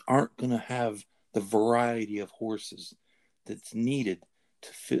guys aren't going to have the variety of horses that's needed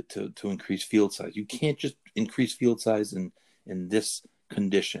to increase field size. You can't just increase field size in this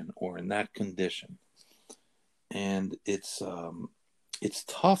condition or in that condition. And it's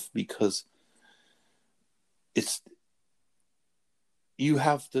tough because you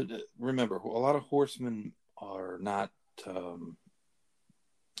have to remember a lot of horsemen are not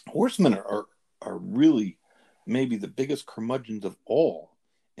horsemen are really maybe the biggest curmudgeons of all,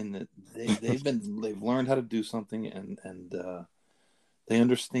 in that they've learned how to do something, and they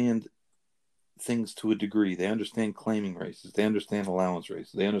understand things to a degree. They understand claiming races, they understand allowance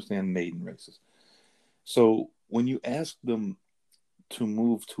races, they understand maiden races. So when you ask them to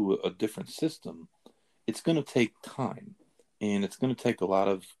move to a different system, it's going to take time, and it's going to take a lot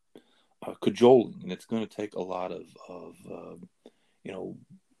of cajoling, and it's going to take a lot of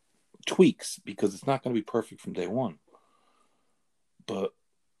tweaks, because it's not going to be perfect from day one. But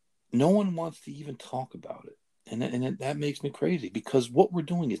no one wants to even talk about it, and that makes me crazy, because what we're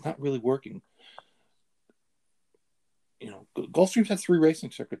doing is not really working. Gulfstream's had 3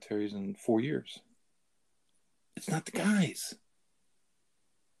 racing secretaries in 4 years. It's not the guys.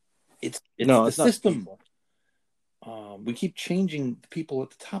 It's the system. We keep changing the people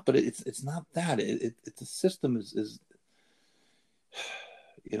at the top, but it's not that. The system is.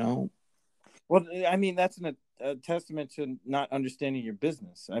 Well, I mean, that's a testament to not understanding your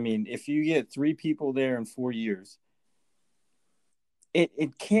business. I mean, if you get 3 people there in 4 years,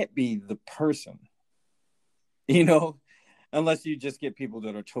 it can't be the person, unless you just get people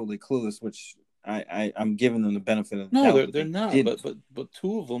that are totally clueless, which I'm giving them the benefit of the doubt. No, they're not. But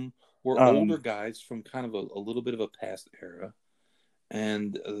 2 of them were older guys from kind of a little bit of a past era,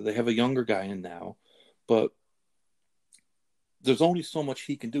 and they have a younger guy in now, but there's only so much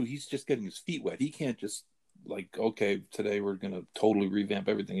he can do. He's just getting his feet wet. He can't just okay, today we're going to totally revamp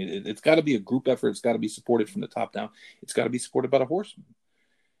everything. It's got to be a group effort. It's got to be supported from the top down. It's got to be supported by the horsemen.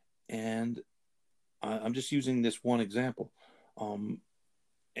 And I'm just using this one example.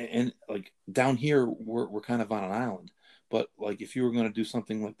 And like down here, we're kind of on an island. But like if you were going to do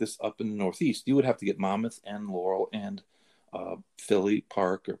something like this up in the Northeast, you would have to get Monmouth and Laurel and Philly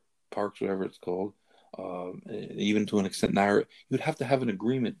Park, or Parks, whatever it's called. Even to an extent, now you would have to have an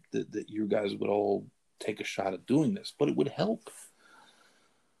agreement that you guys would all take a shot at doing this, but it would help.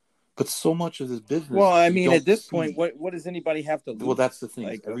 But so much of this business. Well, I mean, at this point, what does anybody have to lose? Well, that's the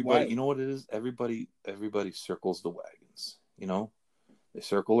thing. Everybody, you know what it is? Everybody circles the wagons. They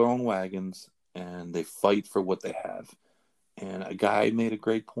circle their own wagons and they fight for what they have. And a guy made a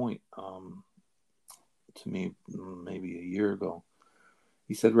great point to me maybe a year ago.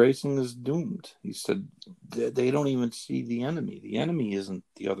 He said racing is doomed. He said they don't even see the enemy. The enemy isn't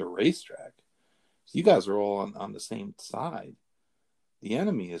the other racetrack. So you guys are all on the same side. The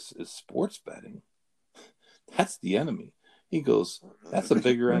enemy is sports betting. That's the enemy. He goes, that's a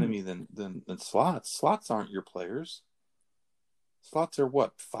bigger enemy than slots. Slots aren't your players. Slots are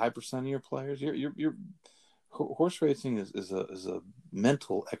what, 5% of your players? Your horse racing is a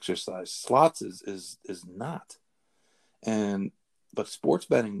mental exercise. Slots is not. But sports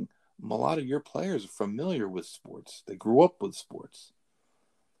betting, a lot of your players are familiar with sports. They grew up with sports.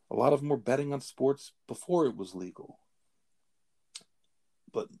 A lot of them were betting on sports before it was legal.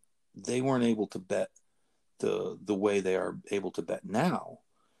 But they weren't able to bet the way they are able to bet now.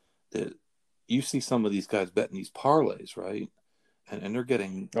 You see some of these guys betting these parlays, right? And they're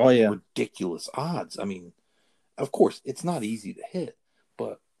getting ridiculous odds. I mean, of course, it's not easy to hit,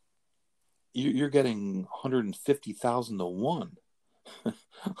 but you're getting 150,000 to 1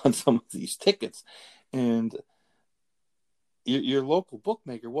 on some of these tickets, and your local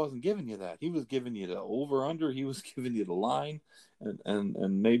bookmaker wasn't giving you that. He was giving you the over under. He was giving you the line,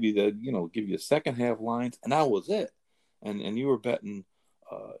 and maybe the give you second half lines, and that was it. And you were betting,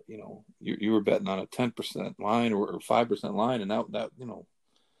 you were betting on a 10% line or 5% line, and that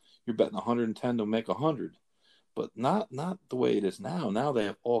you're betting 110 to make 100. But not the way it is now. Now they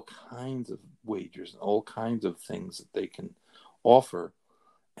have all kinds of wagers and all kinds of things that they can offer,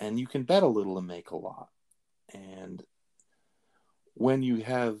 and you can bet a little and make a lot. And when you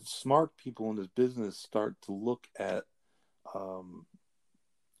have smart people in this business start to look at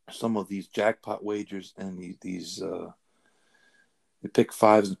some of these jackpot wagers and these the pick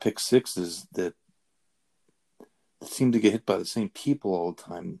 5s and pick 6s that seem to get hit by the same people all the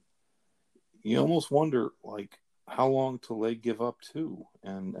time, you almost wonder how long till they give up too.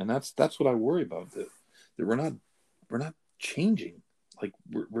 And that's what I worry about, that we're not changing.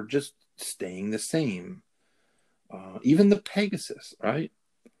 We're just staying the same. even the Pegasus, right?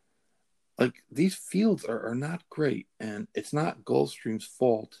 Like these fields are not great, and it's not Gulfstream's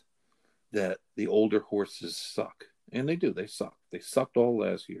fault that the older horses suck, and they do. They suck. They sucked all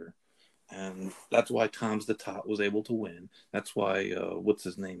last year, and that's why Tom's the Tot was able to win. That's why what's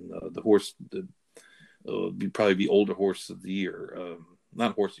his name? The horse, probably the older horse of the year.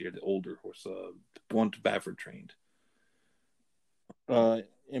 Not horse of the year, the older horse. One to Baffert trained.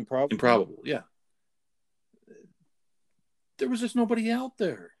 Improbable. Improbable, yeah. There was just nobody out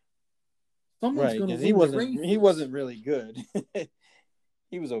there. Someone's going to he wasn't really good.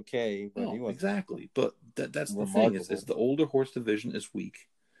 He was okay, but he wasn't exactly. But that's the remarkable. thing is the older horse division is weak.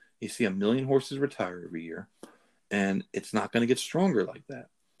 You see 1 million horses retire every year, and it's not going to get stronger like that.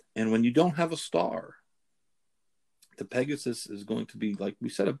 And when you don't have a star, the Pegasus is going to be, like we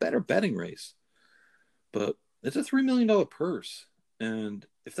said, a better betting race. But it's a $3 million purse, and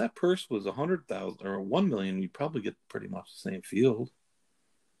if that purse was 100,000 or 1 million, you'd probably get pretty much the same field.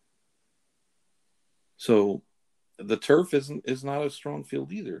 So the turf is not a strong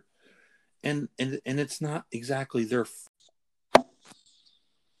field either, and it's not exactly their.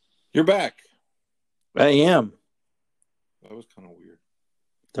 You're back. I am. That was kind of weird.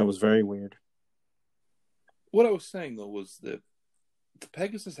 That was very weird. What I was saying though was that the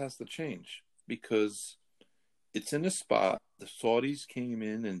Pegasus has to change because it's in a spot. The Saudis came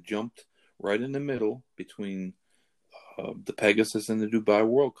in and jumped right in the middle between the Pegasus and the Dubai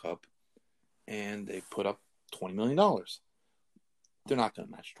World Cup, and they put up $20 million. They're not going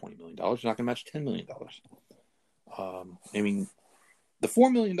to match $20 million. They're not going to match $10 million. I mean, the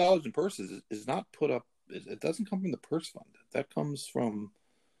 $4 million in purses is not put up. It doesn't come from the purse fund. That comes from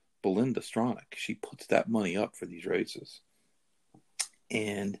Belinda Stronach. She puts that money up for these races.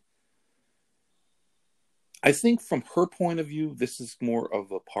 And I think from her point of view, this is more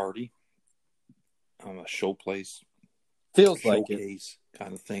of a party, a showplace, feels like showcase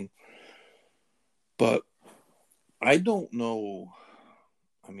kind of thing. But I don't know.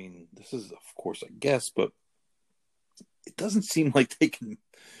 I mean, this is, of course, a guess, but it doesn't seem like they can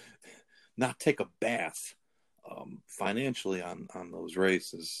not take a bath financially on those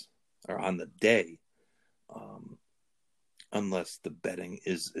races or on the day, unless the betting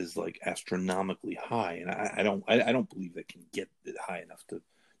is like astronomically high, and I don't believe they can get it high enough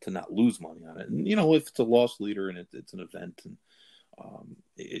to not lose money on it. And if it's a loss leader and it's an event and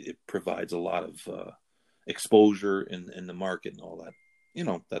it provides a lot of exposure in the market and all that,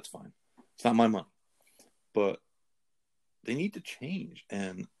 that's fine. It's not my money, but they need to change.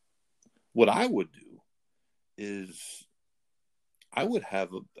 And what I would do is I would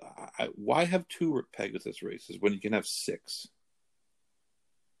have why have 2 Pegasus races when you can have 6?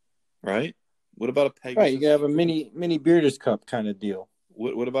 Right? What about a Pegasus? Right, you can have a mini Bearders Cup kind of deal.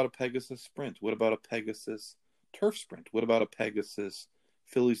 What about a Pegasus Sprint? What about a Pegasus Turf Sprint? What about a Pegasus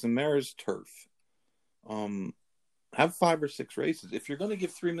Fillies and Mares Turf? Have 5 or 6 races. If you're going to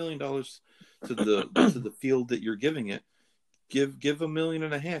give $3 million to the field that you're giving it, give $1.5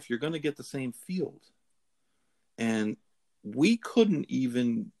 million. You're going to get the same field. And we couldn't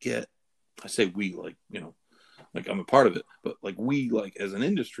even get. I say we, like I'm a part of it, but like we, like as an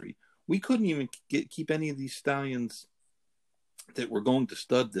industry, we couldn't even keep any of these stallions that were going to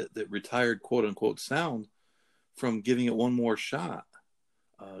stud that retired, quote unquote, sound from giving it one more shot.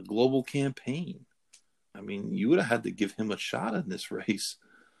 Global Campaign. I mean, you would have had to give him a shot in this race.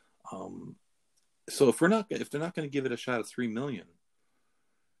 So if they're not going to give it a shot at $3 million,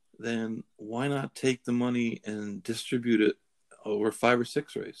 then why not take the money and distribute it over 5 or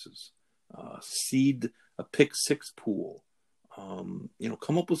 6 races? Seed a pick 6 pool.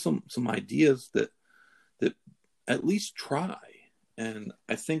 Come up with some ideas that at least try. And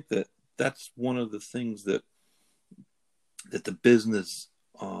I think that's one of the things that the business.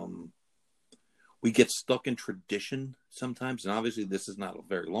 We get stuck in tradition sometimes, and obviously this is not a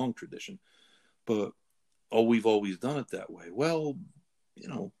very long tradition, but we've always done it that way. Well,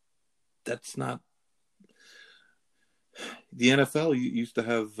 that's not the NFL. You used to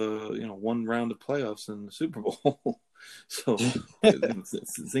have one round of playoffs in the Super Bowl, so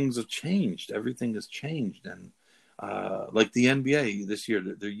things have changed. Everything has changed, and like the NBA this year,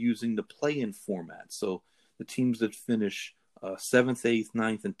 they're using the play-in format. So the teams that finish 7th, 8th,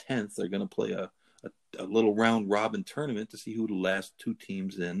 9th, and 10th are going to play a little round robin tournament to see who the last 2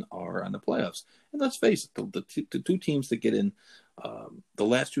 teams in are on the playoffs. And let's face it, the 2 teams that get in, the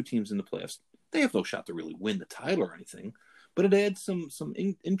last 2 teams in the playoffs, they have no shot to really win the title or anything, but it adds some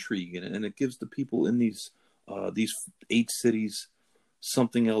intrigue in it, and it gives the people in these 8 cities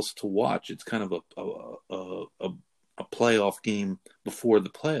something else to watch. It's kind of a playoff game before the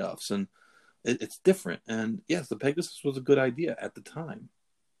playoffs, and It's different. And yes, the Pegasus was a good idea at the time,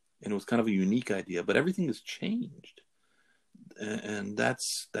 and it was kind of a unique idea. But everything has changed, and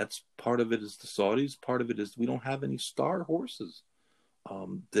that's part of it is the Saudis. Part of it is we don't have any star horses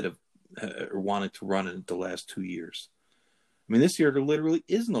that have wanted to run in the last 2 years. I mean, this year there literally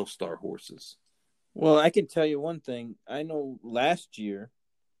is no star horses. Well, I can tell you one thing. I know last year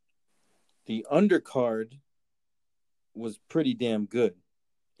the undercard was pretty damn good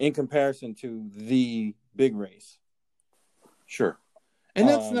in comparison to the big race. Sure. And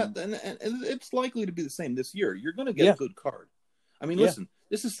that's not, and it's likely to be the same this year. You're going to get a good card. I mean, listen,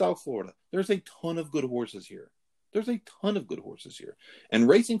 this is South Florida. There's a ton of good horses here. And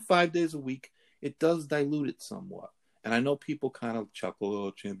racing 5 days a week, it does dilute it somewhat. And I know people kind of chuckle,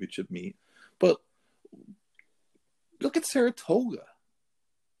 oh, championship meet. But look at Saratoga.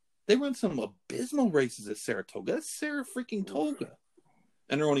 They run some abysmal races at Saratoga. That's Sarah freaking Toga.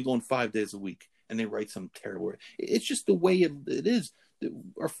 And they're only going 5 days a week. And they write some terrible. It's just the way it is.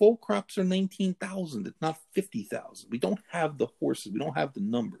 Our full crops are 19,000. It's not 50,000. We don't have the horses. We don't have the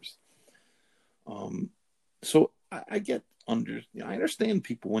numbers. So I understand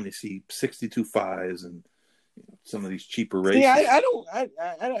people when they see 62.5s and some of these cheaper races. Yeah,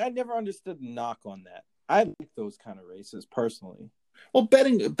 I never understood the knock on that. I like those kind of races personally. Well,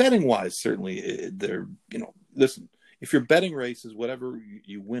 betting wise, certainly they're, listen, if you're betting races, whatever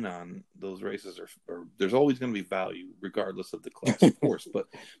you win on, those races are there's always going to be value regardless of the class, of course. But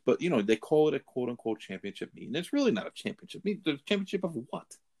they call it a quote unquote championship meet, and it's really not a championship meet. The championship of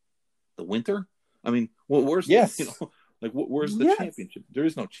what? The winter? I mean, where's where's the championship? There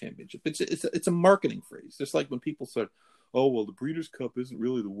is no championship. It's a marketing phrase. Just like when people said, "Oh, well, the Breeders' Cup isn't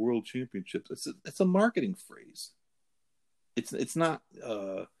really the World Championship." It's a marketing phrase. It's not.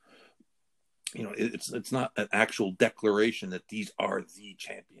 It's not an actual declaration that these are the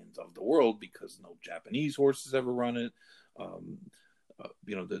champions of the world because no Japanese horses ever run it.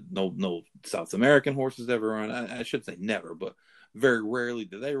 No South American horses ever run. I should say never, but very rarely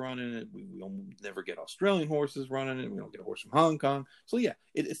do they run in it. We never get Australian horses running it. We don't get a horse from Hong Kong. So yeah,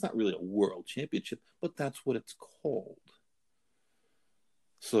 it's not really a world championship, but that's what it's called.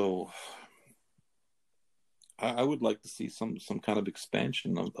 So I would like to see some kind of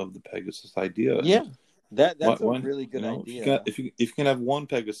expansion of the Pegasus idea. Yeah, that's a really good idea. If you can have one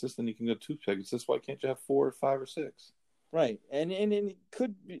Pegasus, then you can go two Pegasus. Why can't you have 4 or 5 or 6? Right, and it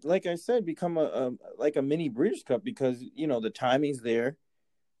could, like I said, become a mini Breeders' Cup because the timing's there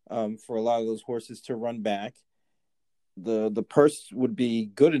for a lot of those horses to run back. The purse would be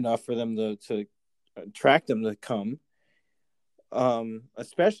good enough for them to attract them to come.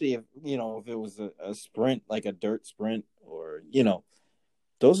 Especially if it was a sprint, like a dirt sprint, or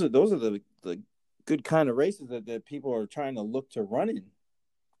those are the good kind of races that people are trying to look to run in.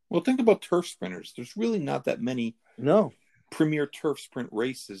 Well, think about turf sprinters. There's really not that many premier turf sprint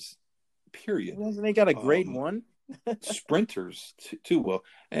races, period. Wasn't they got a grade 1? Sprinters too. Well,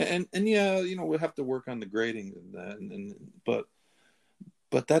 and yeah, we'll have to work on the grading but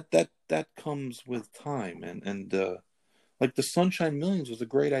that comes with time and like the Sunshine Millions was a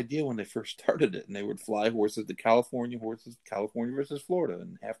great idea when they first started it, and they would fly horses, the California horses, California versus Florida,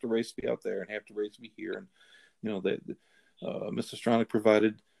 and half the race be out there and half the race be here. And Mr. Stronach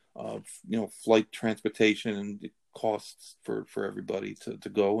provided flight transportation and costs for everybody to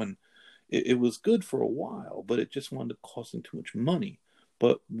go, and it was good for a while, but it just wound up costing too much money.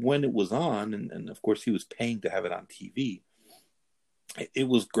 But when it was on, and of course he was paying to have it on TV, it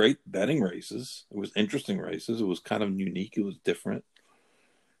was great betting races. It was interesting races. It was kind of unique. It was different.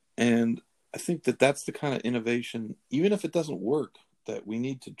 And I think that's the kind of innovation, even if it doesn't work, that we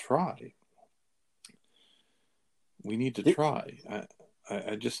need to try. We need to try.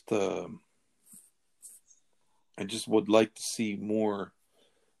 I just would like to see more.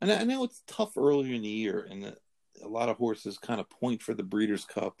 And I know it's tough earlier in the year, and a lot of horses kind of point for the Breeders'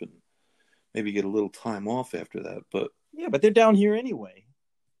 Cup and maybe get a little time off after that. But yeah, but they're down here anyway.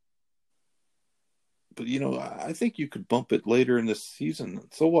 But I think you could bump it later in the season.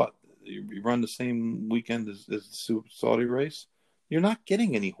 So what? You run the same weekend as the Saudi race. You're not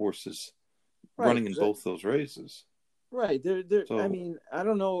getting any horses running in both those races. Right. So, I mean, I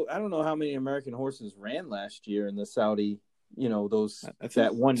don't know how many American horses ran last year in the Saudi. That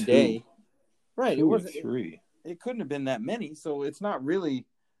one day. Right. It wasn't 3. It couldn't have been that many. So it's not really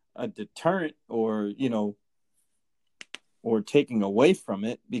a deterrent or taking away from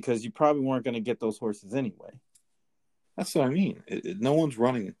it because you probably weren't going to get those horses anyway. That's what I mean. No one's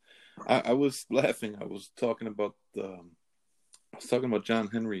running. I was laughing. I was talking about John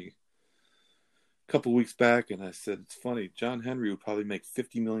Henry a couple weeks back, and I said it's funny. John Henry would probably make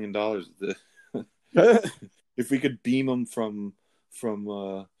 $50 million if we could beam him from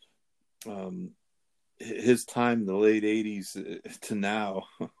his time in the late '80s to now,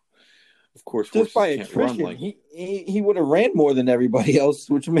 of course, just by horses can't run attrition, like he would have ran more than everybody else,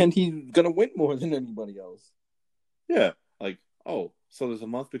 which meant he's gonna win more than anybody else. yeah, like so there's a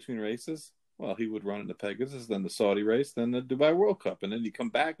month between races. Well, he would run in the Pegasus, then the Saudi race, then the Dubai World Cup, and then he'd come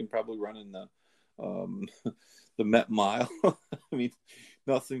back and probably run in the the Met Mile. I mean,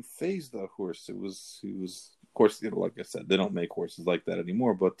 nothing phased the horse. He was, of course, like I said, they don't make horses like that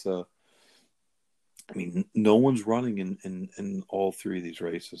anymore. But I mean, no one's running in all three of these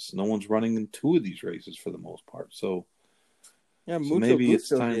races. No one's running in two of these races for the most part. So Yeah, so Mucho maybe it's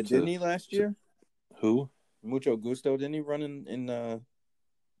Gusto time did, to didn't he last year? who? Mucho Gusto, didn't he run in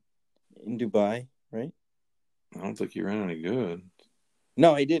Dubai, right? I don't think he ran any good.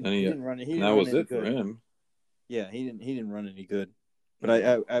 No, he didn't. And He didn't run it. He and didn't that run was any it for good. him. Yeah, he didn't run any good. But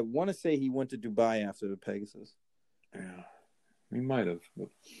I want to say he went to Dubai after the Pegasus. Yeah, he might have.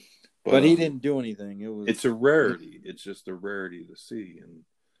 But he didn't do anything. It's a rarity. It's just a rarity to see,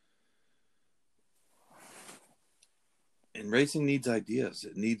 and racing needs ideas.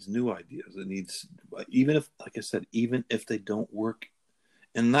 It needs new ideas. It needs, even if, like I said, even if they don't work,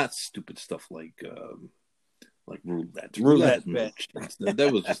 and not stupid stuff like roulette. Roulette bet.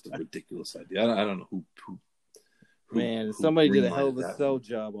 That was just a ridiculous idea. I don't know who Man, somebody did a hell of a that sell one.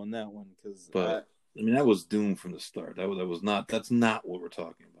 job on that one But I mean, that was doomed from the start. That was not. That's not what we're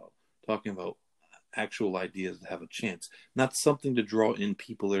talking about. Talking about actual ideas that have a chance, not something to draw in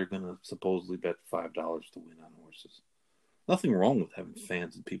people that are going to supposedly bet $5 to win on horses. Nothing wrong with having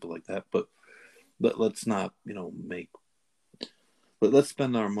fans and people like that, but let's not, let's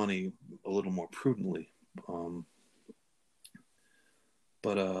spend our money a little more prudently.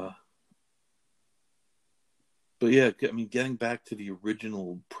 But yeah, I mean, getting back to the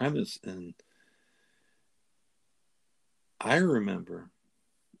original premise, and I remember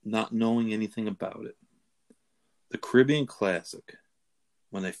not knowing anything about it. The Caribbean Classic,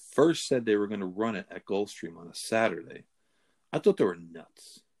 when they first said they were going to run it at Gulfstream on a Saturday, I thought they were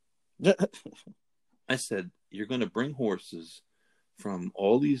nuts. I said, "You're going to bring horses from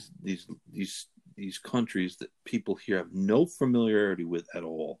all these countries that people here have no familiarity with at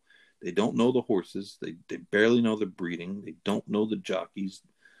all. They don't know the horses. They barely know the breeding. They don't know the jockeys.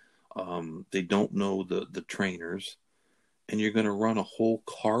 They don't know the trainers. And you're going to run a whole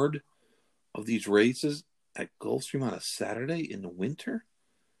card of these races at Gulfstream on a Saturday in the winter?"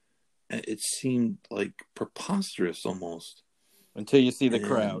 It seemed like preposterous almost. Until you see the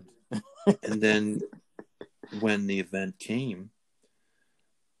crowd. And then when the event came,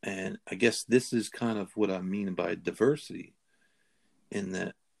 and I guess this is kind of what I mean by diversity, in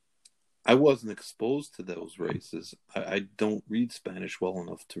that I wasn't exposed to those races. I don't read Spanish well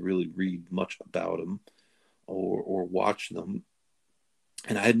enough to really read much about them or watch them.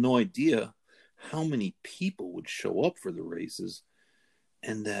 And I had no idea how many people would show up for the races,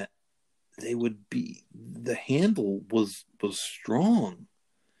 and that the handle was strong,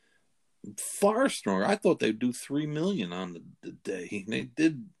 far stronger. I thought they'd do 3 million on the day. They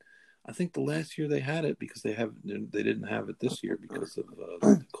did. I think the last year they had it, because they didn't have it this year because of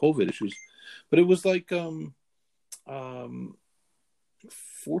the COVID issues. But it was like $14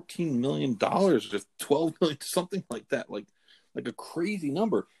 million or $12 million, something like that, like a crazy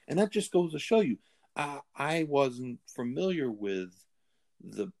number. And that just goes to show you, I wasn't familiar with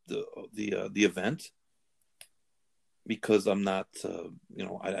the event, because I'm not,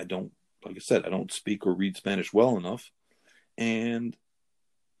 I don't, like I said, I don't speak or read Spanish well enough. And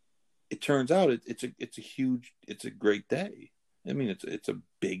it turns out it's a great day. I mean, it's a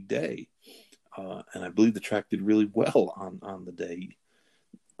big day. And I believe the track did really well on the day.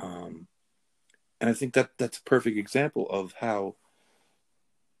 And I think that's a perfect example of how,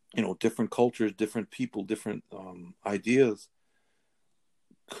 different cultures, different people, different ideas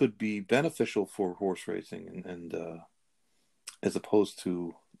could be beneficial for horse racing, and as opposed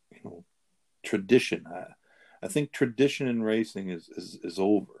to, tradition. I think tradition in racing is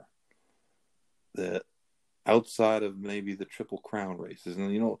over. That outside of maybe the Triple Crown races,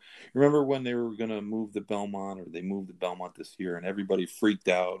 and remember when they were going to move the Belmont, or they moved the Belmont this year, and everybody freaked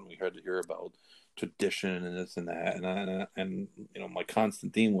out, and we had to hear about tradition and this and that, and my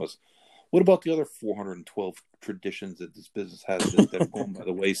constant theme was, what about the other 412 traditions that this business has that are going by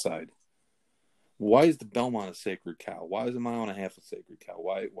the wayside? Why is the Belmont a sacred cow? Why is a mile and a half a sacred cow?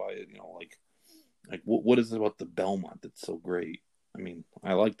 Why what is it about the Belmont that's so great? I mean,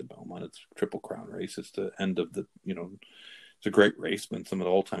 I like the Belmont. It's Triple Crown race. It's the end of the, it's a great race. Been some of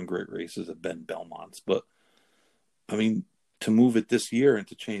the all-time great races have been Belmonts. But, I mean, to move it this year and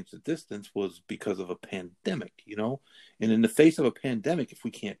to change the distance was because of a pandemic, And in the face of a pandemic, if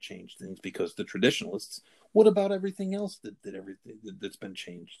we can't change things because the traditionalists, what about everything else everything that's been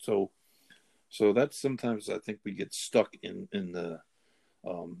changed? So that's sometimes I think we get stuck in the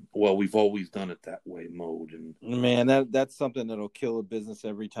well, we've always done it that way mode, and man, that's something that'll kill a business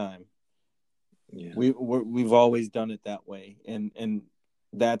every time. Yeah. We've always done it that way, and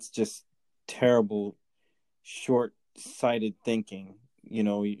that's just terrible, short-sighted thinking.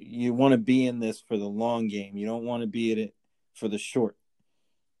 You want to be in this for the long game. You don't want to be in it for the short.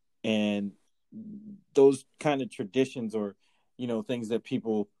 And those kind of traditions, or things that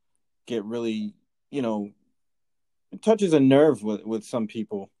people get really, it touches a nerve with some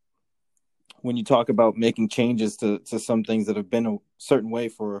people when you talk about making changes to some things that have been a certain way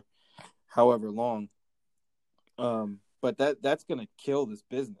for however long. But that's going to kill this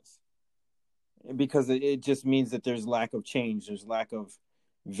business, because it just means that there's lack of change. There's lack of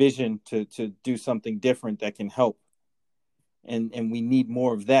vision to do something different that can help. And we need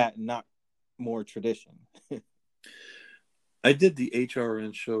more of that, not more tradition. I did the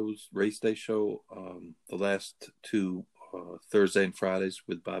HRN shows, race day show, the last two Thursday and Fridays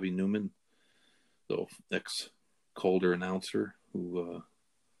with Bobby Newman, the ex-Calder announcer who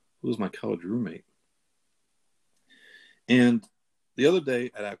was my college roommate. And the other day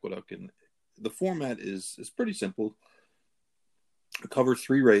at Aqueduct, and the format is pretty simple. I cover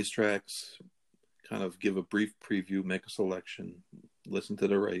 3 racetracks, kind of give a brief preview, make a selection, listen to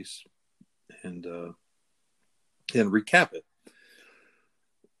the race, and recap it.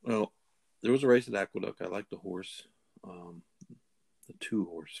 Well, there was a race at Aqueduct. I liked the horse, the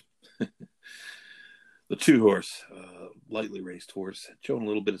 2-horse. The 2-horse, lightly raced horse, showing a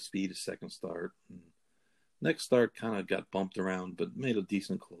little bit of speed his second start. Next start kind of got bumped around, but made a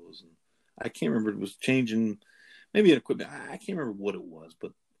decent close. And I can't remember, it was changing, maybe an equipment. I can't remember what it was,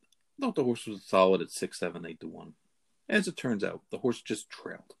 but I thought the horse was solid at 6, 7, 8 to 1. As it turns out, the horse just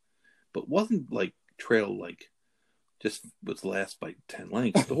trailed, but wasn't like trail like just was last by 10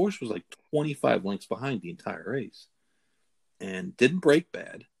 lengths. The horse was like 25 lengths behind the entire race, and didn't break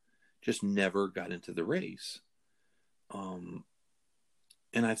bad, just never got into the race. And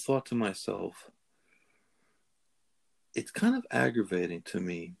I thought to myself, it's kind of aggravating to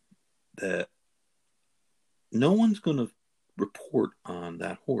me that no one's going to report on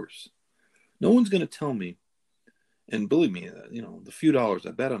that horse. No one's going to tell me, and believe me, the few dollars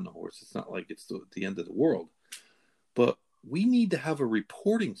I bet on the horse, it's not like it's the end of the world. But we need to have a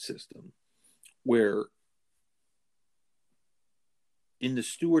reporting system where in the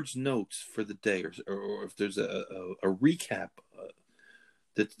steward's notes for the day, or if there's a recap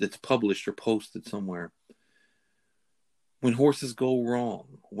that's published or posted somewhere, when horses go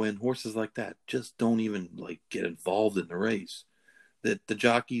wrong, when horses like that just don't even get involved in the race, that the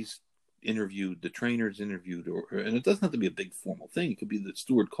jockeys interviewed, the trainers interviewed, and it doesn't have to be a big formal thing. It could be the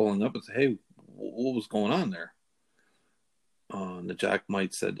steward calling up and say, "Hey, what was going on there?" And the jock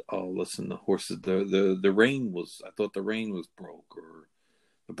might said, "Oh, listen, the horses, the rein was, I thought the rein was broke, or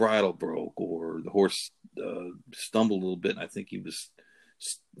the bridle broke, or the horse stumbled a little bit, and I think he was,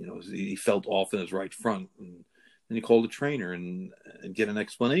 he felt off in his right front." And then you call the trainer and get an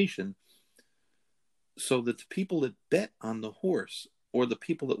explanation, so that the people that bet on the horse or the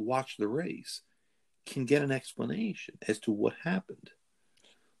people that watch the race can get an explanation as to what happened.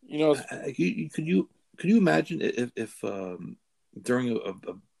 Could you imagine if during a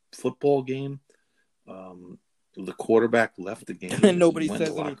football game, the quarterback left the game and nobody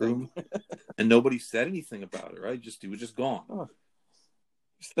says anything, and nobody said anything about it, right? He was just gone. Oh,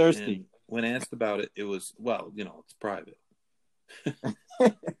 he's thirsty. And when asked about it, it was, well, it's private.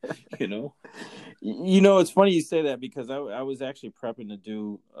 It's funny you say that, because I was actually prepping to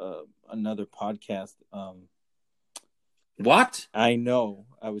do another podcast. What? I know,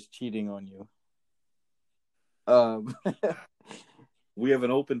 I was cheating on you. We have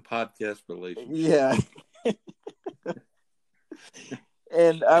an open podcast relationship. Yeah.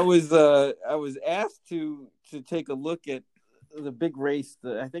 And I was asked to take a look at the big race.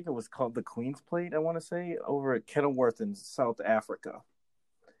 I think it was called the Queen's Plate, I want to say, over at Kenilworth in South Africa.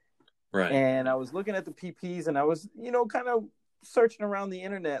 Right. And I was looking at the PPs, and I was, kind of searching around the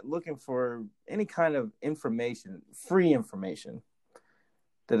internet looking for any kind of information, free information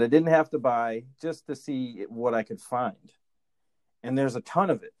that I didn't have to buy, just to see what I could find. And there's a ton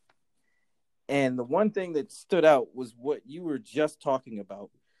of it. And the one thing that stood out was what you were just talking about,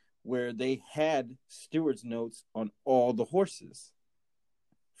 where they had steward's notes on all the horses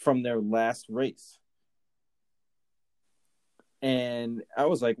from their last race. And I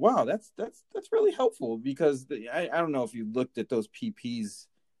was like, wow, that's really helpful, because I don't know if you looked at those PPs,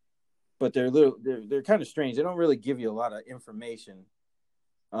 but they're kind of strange. They don't really give you a lot of information.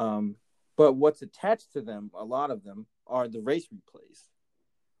 But what's attached to them, a lot of them, are the race replays,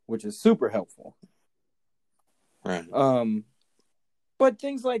 which is super helpful. Right. But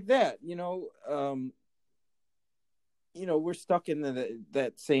things like that, we're stuck in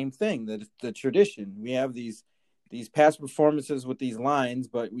that same thing, the tradition. We have these past performances with these lines,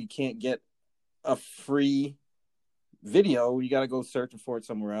 but we can't get a free video. You got to go searching for it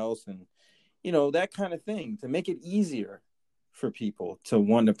somewhere else, and that kind of thing, to make it easier for people to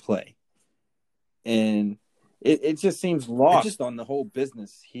want to play. And it just seems lost on the whole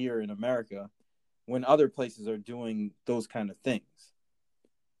business here in America, when other places are doing those kind of things.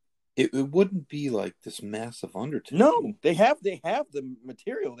 It wouldn't be like this massive undertaking. No, they have the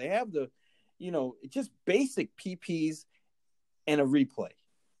material. They have the, just basic PPs and a replay.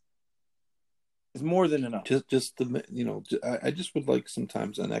 It's more than enough. Just I just would like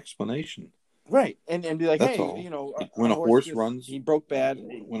sometimes an explanation. Right. And be like, that's hey, all. Like when a horse runs, he broke bad.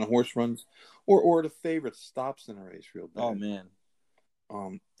 When a horse runs, or the favorite stops in a race real bad. Oh man.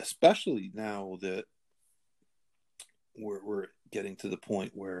 Especially now that we're getting to the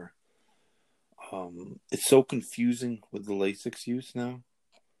point where it's so confusing with the Lasix use now,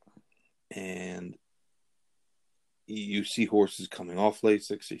 and you see horses coming off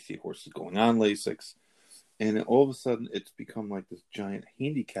Lasix, you see horses going on Lasix, and then all of a sudden it's become like this giant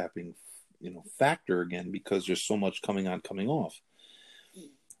handicapping, factor again, because there's so much coming on, coming off.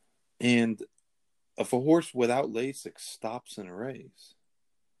 And if a horse without Lasix stops in a race,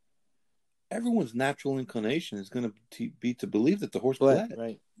 everyone's natural inclination is going to be to believe that the horse bled.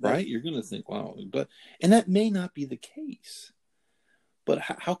 Right? You're going to think, wow, and that may not be the case. But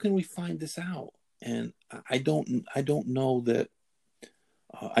how can we find this out? And I don't know that.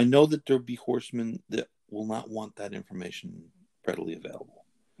 I know that there'll be horsemen that will not want that information readily available.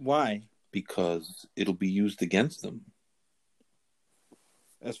 Why? Because it'll be used against them.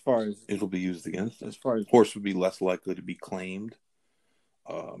 It'll be used against them. As far as horse would be less likely to be claimed.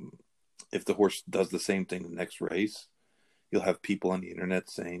 If the horse does the same thing the next race, you'll have people on the internet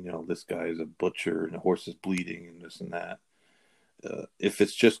saying, this guy is a butcher and the horse is bleeding and this and that. If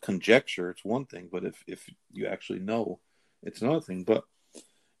it's just conjecture, it's one thing, but if you actually know, it's another thing. But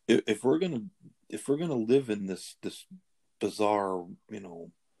if we're gonna live in this bizarre,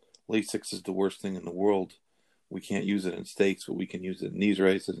 Lasix is the worst thing in the world. We can't use it in stakes, but we can use it in these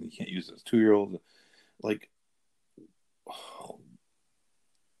races, and you can't use it as 2-year-olds. Like,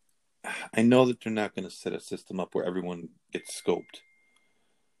 I know that they're not going to set a system up where everyone gets scoped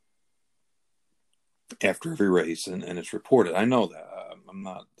after every race and it's reported. I know that. I'm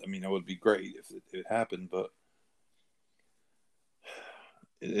not. I mean, that would be great if it happened, but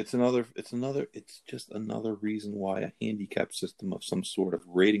it's just another reason why a handicap system of some sort of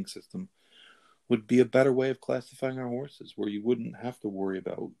rating system would be a better way of classifying our horses, where you wouldn't have to worry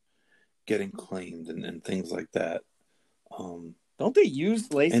about getting claimed and things like that. Don't they use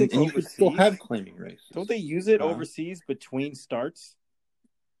Lasix overseas? And you could still have claiming races. Don't they use it overseas between starts?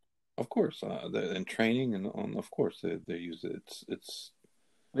 Of course, in training and of course they use it. It's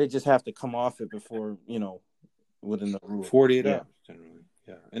they just have to come off it before within the rule. 48 hours generally.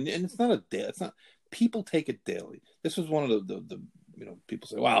 Yeah, and it's not a day. It's not. People take it daily. This was one of the people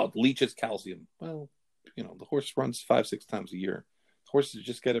say, wow, it leaches calcium. Well, the horse runs 5-6 times a year. Horses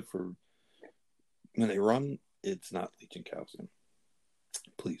just get it for when they run. It's not leaching calcium.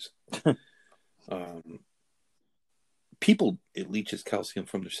 Please. People, it leaches calcium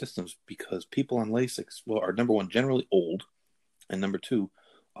from their systems because people on Lasix, are number one, generally old, and number two,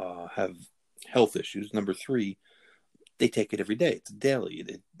 have health issues. Number three, they take it every day. It's daily.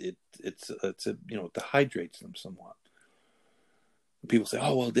 It dehydrates them somewhat. People say,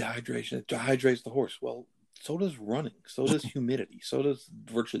 oh, well, dehydration, it dehydrates the horse. Well, so does running. So does humidity. So does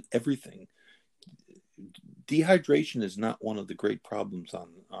virtually everything. Dehydration is not one of the great problems on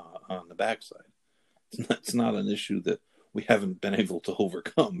the backside. It's not an issue that we haven't been able to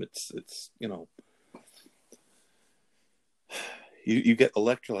overcome. It's you get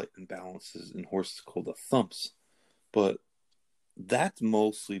electrolyte imbalances in horses called the thumps, but that's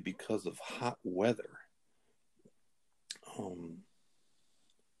mostly because of hot weather.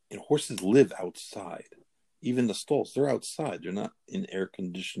 Horses live outside. Even the stalls, they're outside. They're not in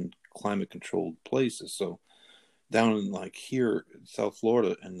air-conditioned, climate-controlled places. So down in here in South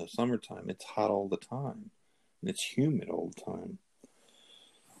Florida in the summertime, it's hot all the time. And it's humid all the time.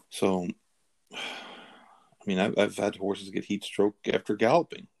 So, I mean, I've had horses get heat stroke after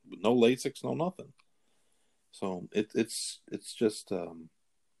galloping with no Lasix, no nothing. So it's just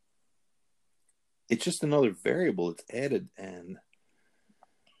another variable it's added, and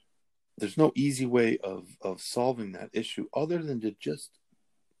there's no easy way of solving that issue other than to just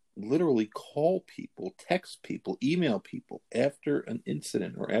literally call people, text people, email people after an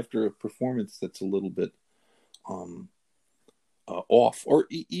incident or after a performance that's a little bit off, or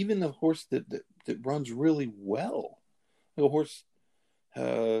even a horse that runs really well. Like a horse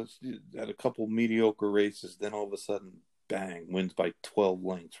has had a couple mediocre races, then all of a sudden, bang, wins by 12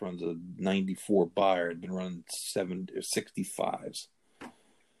 lengths, runs a 94 Beyer, had been running 65s.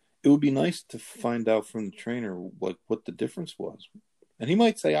 It would be nice to find out from the trainer what the difference was. And he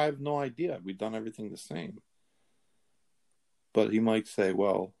might say, I have no idea. We've done everything the same. But he might say,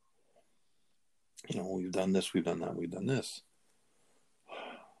 well, we've done this, we've done that, we've done this.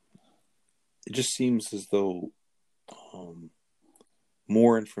 It just seems as though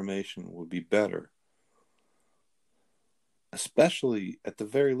more information would be better. Especially, at the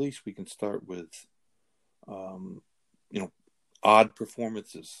very least, we can start with, odd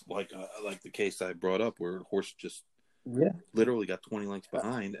performances, like the case I brought up, where a horse just literally got 20 lengths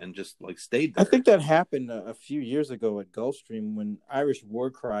behind and just stayed there. I think that happened a few years ago at Gulfstream when Irish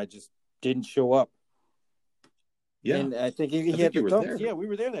Warcry just didn't show up. Yeah, and I think he had the dumps. Yeah, we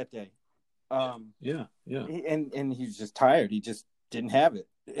were there that day. Yeah. And he was just tired. He just didn't have it.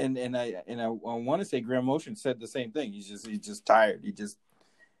 And I want to say Graham Motion said the same thing. He's just tired. He just,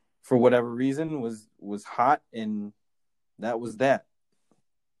 for whatever reason, was hot, and that was that.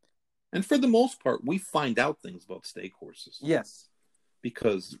 And for the most part, we find out things about stake horses. Yes,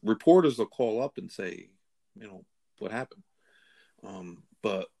 because reporters will call up and say, what happened.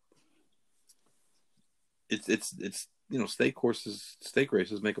 But it's stake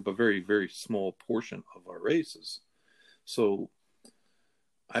races make up a very, very small portion of our races. So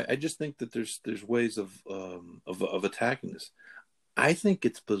I just think that there's ways of attacking this. I think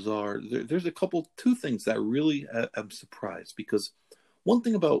it's bizarre. There's two things that really I'm surprised, because one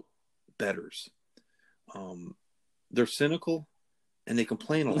thing about bettors, they're cynical and they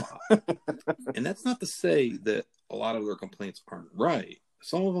complain a lot. And that's not to say that a lot of their complaints aren't right.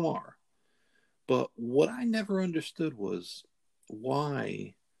 Some of them are. But what I never understood was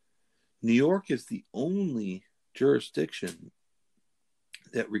why New York is the only jurisdiction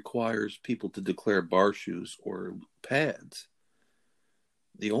that requires people to declare bar shoes or pads.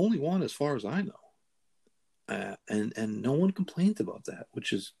 The only one, as far as I know. And no one complains about that,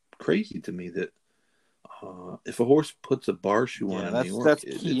 which is crazy to me, that if a horse puts a bar shoe on in New York, that's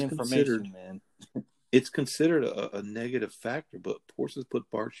key information, man. It's considered a negative factor, but horses put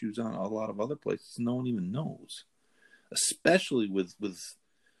bar shoes on a lot of other places no one even knows, especially with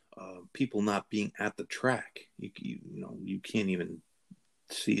people not being at the track. You can't even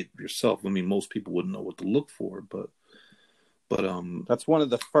see it yourself. I mean, most people wouldn't know what to look for, but that's one of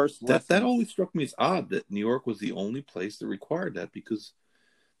the first lessons. That always struck me as odd that New York was the only place that required that, because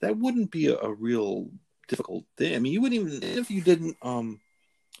that wouldn't be a real difficult thing. I mean, you wouldn't even, if you didn't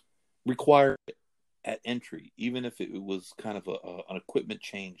require it at entry, even if it was kind of an equipment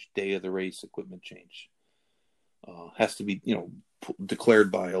change, day of the race equipment change, has to be declared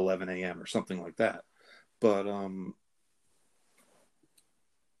by 11 a.m. or something like that. But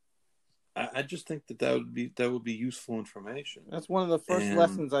I just think that would be useful information. That's one of the first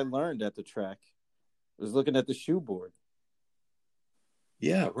lessons I learned at the track. I was looking at the shoe board.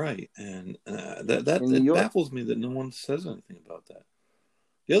 Yeah, right. And that baffles me that no one says anything about that.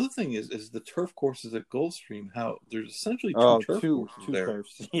 The other thing is the turf courses at Gulfstream. How there's essentially two courses there.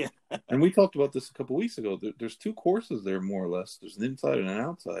 Turfs. Yeah. And we talked about this a couple weeks ago. There's two courses there, more or less. There's an inside and an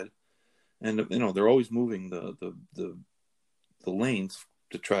outside, and they're always moving the lanes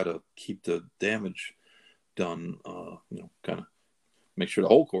to try to keep the damage done. Kind of make sure the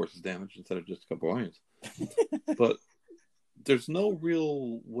whole course is damaged instead of just a couple lanes. But there's no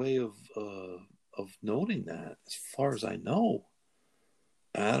real way of noting that, as far as I know.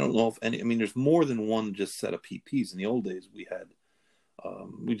 I don't know if any. I mean, there's more than one just set of PPs. In the old days, we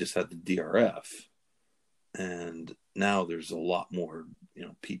just had the DRF, and now there's a lot more,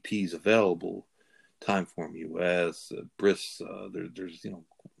 PPs available. Timeform US, BRIS.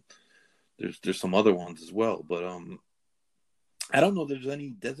 There's some other ones as well, but I don't know if there's any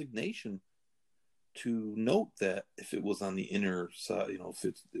designation to note that if it was on the inner side, if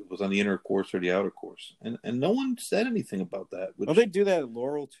it was on the inner course or the outer course, and no one said anything about that. Will they do that at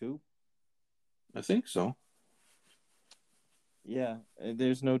Laurel too? I think so. Yeah,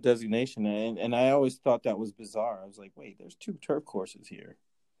 there's no designation, and I always thought that was bizarre. I was like, wait, there's two turf courses here.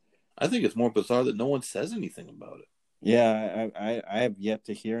 I think it's more bizarre that no one says anything about it. Yeah, I have yet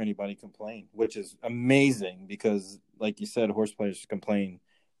to hear anybody complain, which is amazing because, like you said, horse players complain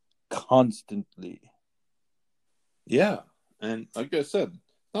constantly. Yeah, and like I said,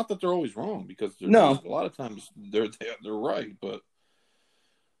 not that they're always wrong because there's No, a lot of times they're right, but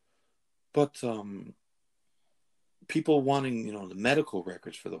people wanting the medical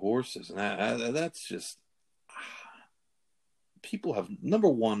records for the horses, and that's just people have number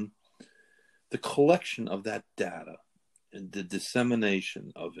one the collection of that data and the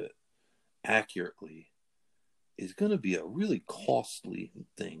dissemination of it accurately is going to be a really costly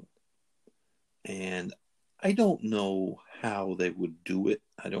thing. And I don't know how they would do it.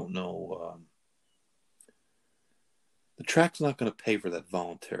 I don't know. The track's not going to pay for that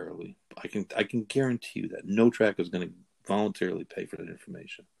voluntarily. I can guarantee you that no track is going to voluntarily pay for that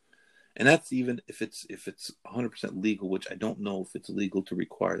information. And that's even if it's 100% legal, which I don't know if it's legal to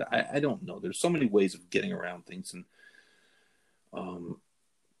require that. I don't know. There's so many ways of getting around things, and um,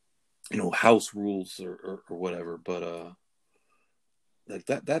 house rules or whatever. But like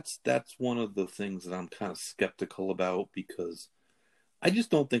that's one of the things that I'm kind of skeptical about because I just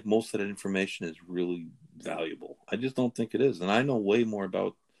don't think most of that information is really valuable. I just don't think it is, and I know way more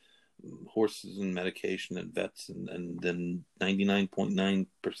about horses and medication and vets and than 99.9%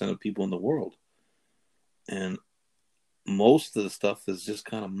 of people in the world. And most of the stuff is just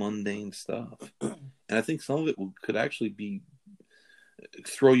kind of mundane stuff. And I think some of it could actually be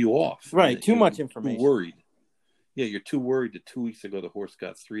throw you off. right. Too much Too information. worried. Yeah, you're too worried that 2 weeks ago the horse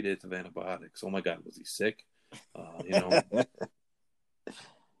got 3 days of antibiotics. Oh my God, was he sick?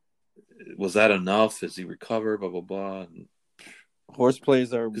 Was that enough? Is he recovered? Blah blah blah. And Horse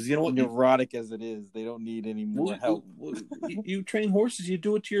players are because you know what, neurotic as it is. They don't need any more help. You train horses. You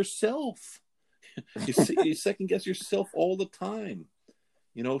do it to yourself. You second guess yourself all the time.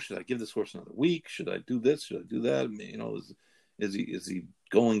 Should I give this horse another week? Should I do this? Should I do that? Is he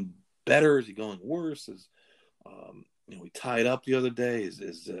going better? Is he going worse? We tied up the other day. Is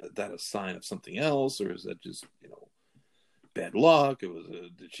that a sign of something else, or is that just bad luck?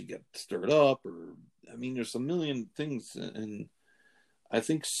 Did she get stirred up? Or there's a million things, and I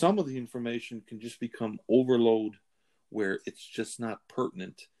think some of the information can just become overload, where it's just not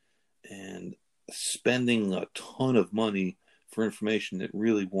pertinent, and spending a ton of money for information that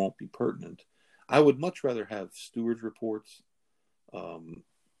really won't be pertinent. I would much rather have stewards reports. I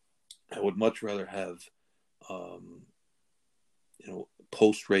would much rather have,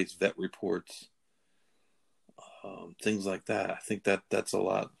 post-race vet reports, things like that. I think that's a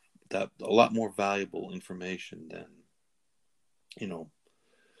lot more valuable information than,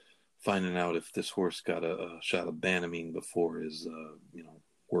 finding out if this horse got a shot of Banamine before his,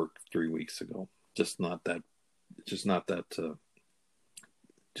 work 3 weeks ago. Just not that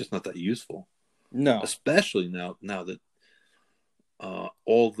useful. No, Especially now that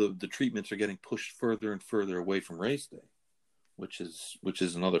all the treatments are getting pushed further and further away from race day, which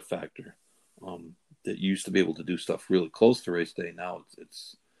is another factor. That used to be able to do stuff really close to race day. Now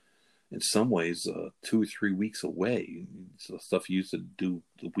it's in some ways 2 or 3 weeks away. So stuff you used to do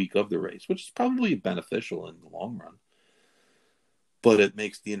the week of the race, which is probably beneficial in the long run, but it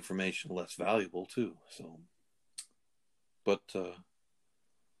makes the information less valuable too. So, but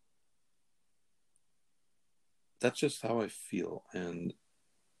that's just how I feel, and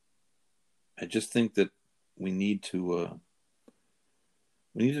I just think that we need to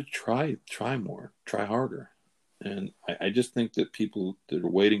try more, try harder. And I just think that people that are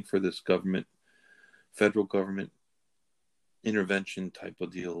waiting for this federal government intervention type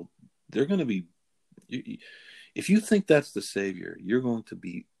of deal, they're going to be, if you think that's the savior, you're going to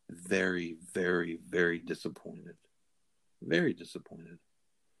be very, very, very disappointed. Very disappointed.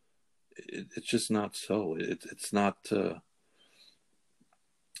 It's just not so. It's not,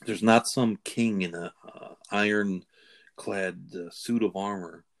 there's not some king in a iron-clad suit of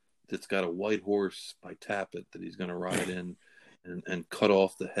armor that's got a white horse by Tappet that he's going to ride in and cut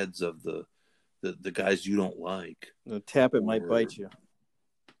off the heads of the guys you don't like. The Tappet might bite you.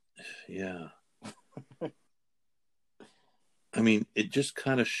 Yeah. It just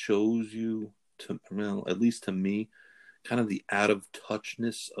kind of shows you, at least to me, kind of the out of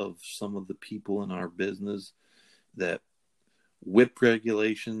touchness of some of the people in our business, that whip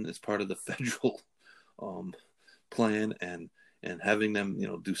regulation is part of the federal plan, and having them,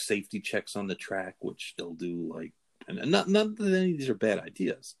 do safety checks on the track, which they'll do, like, and not that any of these are bad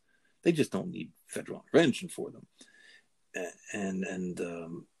ideas. They just don't need federal intervention for them. And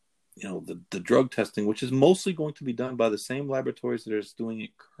the drug testing, which is mostly going to be done by the same laboratories that are doing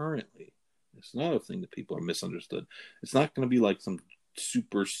it currently. It's another thing that people are misunderstood. It's not going to be like some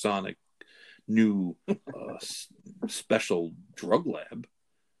supersonic new special drug lab.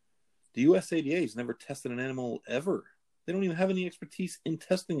 The USADA has never tested an animal ever. They don't even have any expertise in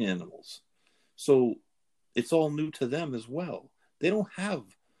testing animals. So it's all new to them as well. They don't have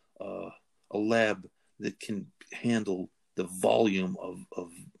a lab that can handle the volume of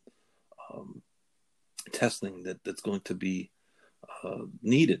testing that's going to be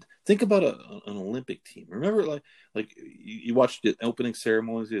needed. Think about an Olympic team. Remember, like you watched the opening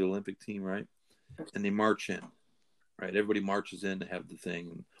ceremonies of the Olympic team, right? And they march in, right? Everybody marches in to have the thing,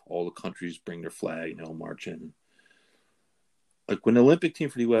 and all the countries bring their flag, and they all march in. Like when the Olympic team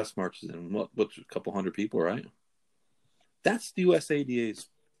for the U.S. marches in, what's a couple hundred people, right? That's the USADA's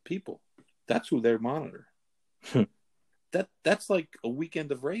people. That's who they monitor. That's like a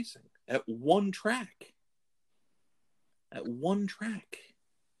weekend of racing at one track. At one track,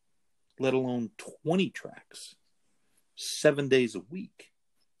 let alone 20 tracks, 7 days a week,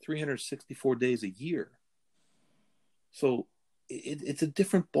 364 days a year. So it's a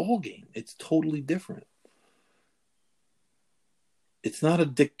different ball game. It's totally different. It's not a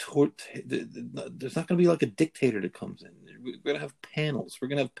dictator. There's not going to be like a dictator that comes in. We're going to have panels. We're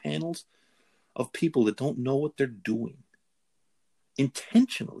going to have panels of people that don't know what they're doing.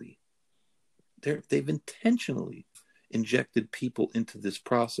 Intentionally. They've intentionally injected people into this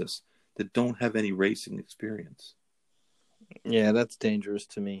process that don't have any racing experience. Yeah, that's dangerous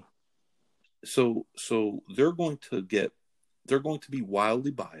to me. So they're going to be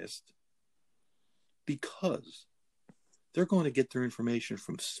wildly biased because they're going to get their information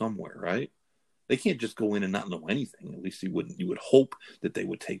from somewhere, right? They can't just go in and not know anything. At least you would hope that they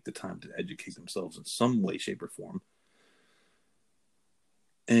would take the time to educate themselves in some way, shape, or form.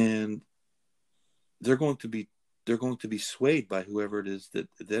 And they're going to be swayed by whoever it is that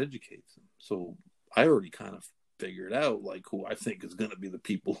educates them. So I already kind of figured out like who I think is going to be the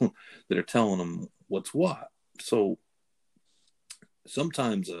people that are telling them what's what. So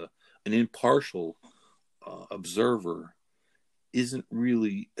sometimes an impartial observer isn't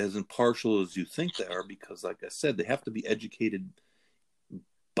really as impartial as you think they are, because like I said, they have to be educated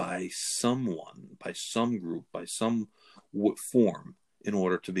by someone, by some group, by some form, in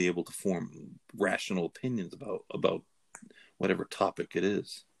order to be able to form rational opinions about whatever topic it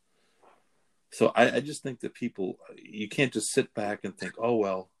is. So I just think that people, you can't just sit back and think, oh,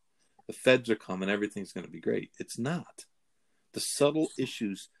 well, the feds are coming, everything's going to be great. It's not. The subtle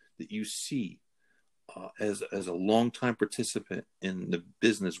issues that you see as a longtime participant in the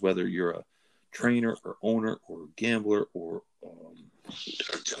business, whether you're a trainer or owner or gambler or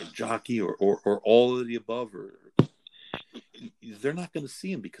a jockey or all of the above, or they're not going to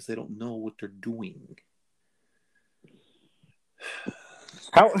see them because they don't know what they're doing.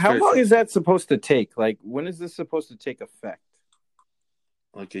 How long is that supposed to take? Like, when is this supposed to take effect?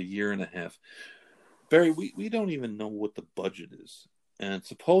 Like a year and a half. Barry, we don't even know what the budget is. And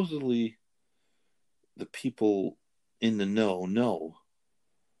supposedly the people in the know.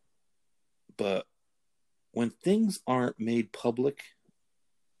 But when things aren't made public,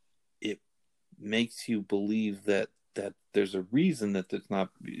 it makes you believe that there's a reason that it's not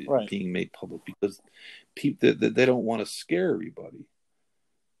being made public, because people they don't want to scare everybody.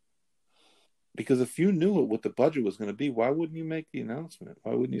 Because if you knew what the budget was going to be, why wouldn't you make the announcement?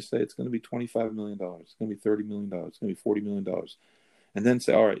 Why wouldn't you say it's going to be $25 million, it's going to be $30 million, it's going to be $40 million, and then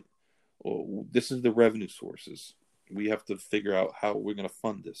say, all right, well, this is the revenue sources. We have to figure out how we're going to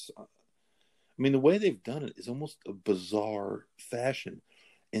fund this. I mean, the way they've done it is almost a bizarre fashion,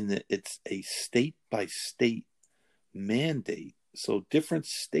 in that it's a state-by-state mandate. So different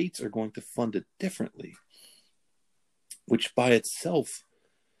states are going to fund it differently, which by itself,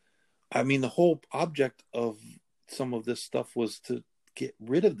 I mean, the whole object of some of this stuff was to get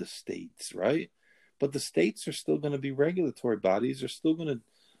rid of the states, right? But the states are still going to be regulatory bodies. They're still going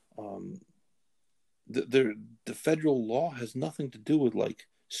to, the federal law has nothing to do with like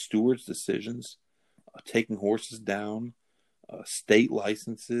stewards' decisions, taking horses down, state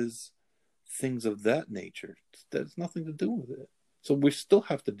licenses, things of that nature. That's nothing to do with it. So we still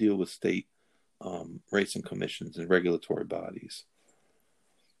have to deal with state racing commissions and regulatory bodies.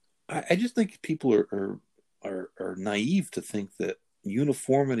 I just think people are naive to think that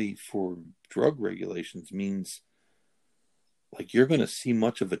uniformity for drug regulations means like you're going to see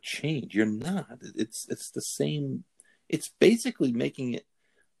much of a change. You're not. It's the same. It's basically making it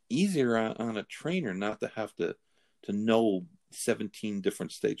easier on a trainer not to have to know 17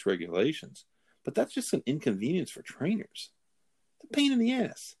 different states' regulations. But that's just an inconvenience for trainers. It's a pain in the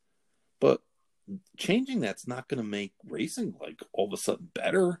ass. But changing that's not going to make racing like all of a sudden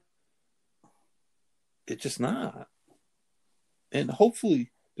better. It's just not. And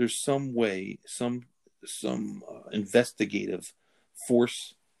hopefully there's some way, some investigative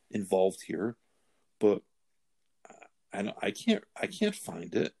force involved here, but I can't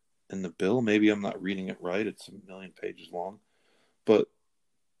find it in the bill. Maybe I'm not reading it right. It's a million pages long, but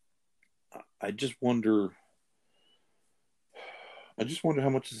I just wonder how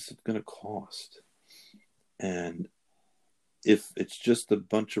much this is going to cost, and if it's just a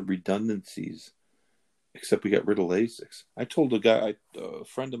bunch of redundancies. Except we got rid of Lasix. I told a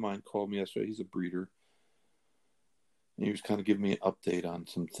friend of mine called me yesterday. He's a breeder. And he was kind of giving me an update on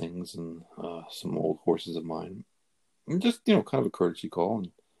some things and some old horses of mine. And just, kind of a courtesy call.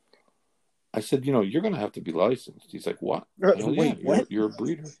 And I said, you're going to have to be licensed. He's like, what? I said, Wait, yeah, what? You're a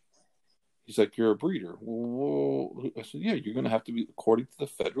breeder. He's like, you're a breeder. Well, I said, yeah, you're going to have to be, according to the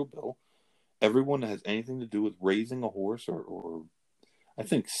federal bill, everyone that has anything to do with raising a horse or I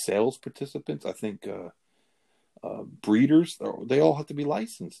think sales participants, I think breeders, they all have to be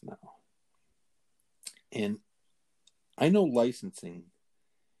licensed now. And I know licensing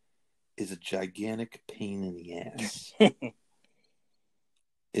is a gigantic pain in the ass.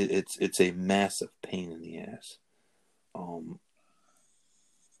 It's a massive pain in the ass. And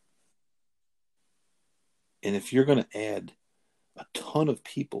if you're going to add a ton of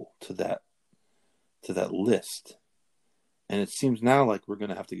people to that list, and it seems now like we're going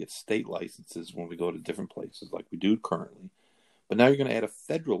to have to get state licenses when we go to different places like we do currently. But now you're going to add a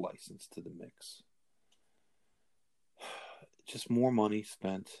federal license to the mix. Just more money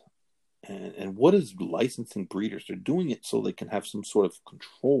spent. And what is licensing breeders? They're doing it so they can have some sort of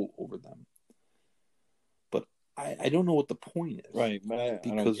control over them. But I don't know what the point is. Right. I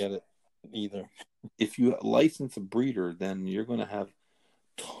don't get it either. If you license a breeder, then you're going to have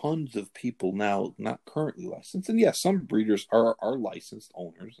tons of people now not currently licensed, and yes, some breeders are licensed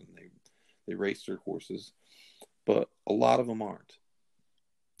owners and they race their horses, but a lot of them aren't.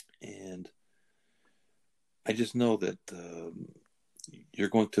 And I just know that you're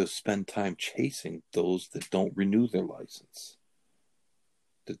going to spend time chasing those that don't renew their license,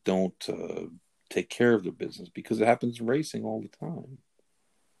 that don't take care of their business, because it happens in racing all the time.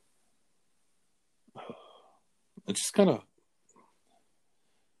 It's just kind of,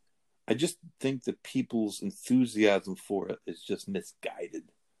 I just think that people's enthusiasm for it is just misguided.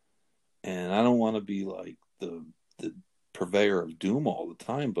 And I don't want to be like the purveyor of doom all the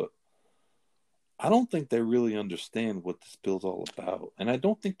time, but I don't think they really understand what this bill's all about. And I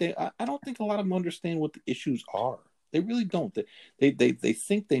don't think a lot of them understand what the issues are. They really don't. They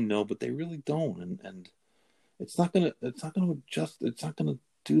think they know, but they really don't. And it's not gonna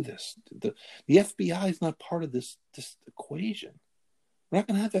do this. The FBI is not part of this equation. We're not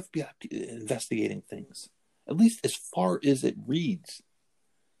going to have FBI investigating things, at least as far as it reads.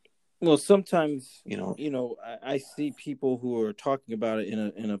 Well, sometimes, I see people who are talking about it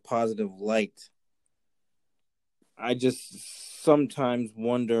in a positive light. I just sometimes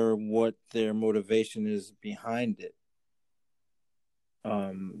wonder what their motivation is behind it.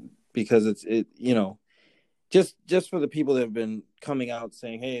 Because just for the people that have been coming out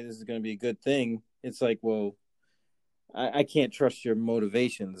saying, hey, this is going to be a good thing. It's like, well, I can't trust your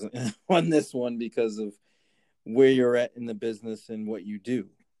motivations on this one because of where you're at in the business and what you do.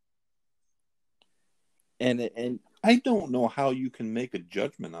 And I don't know how you can make a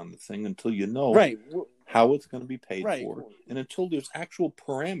judgment on the thing until you know how it's going to be paid for, and until there's actual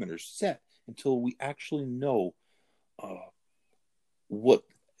parameters set, until we actually know what.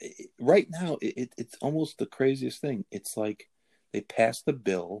 Right now, it's almost the craziest thing. It's like they passed the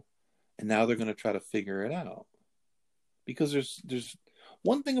bill, and now they're going to try to figure it out. Because there's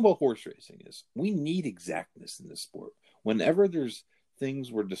one thing about horse racing is we need exactness in this sport. Whenever there's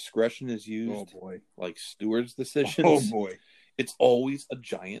things where discretion is used, like stewards' decisions, it's always a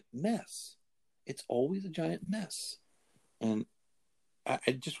giant mess. It's always a giant mess. And I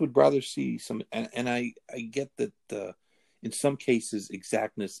just would rather see some, and I get that in some cases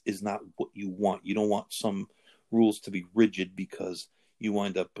exactness is not what you want. You don't want some rules to be rigid because you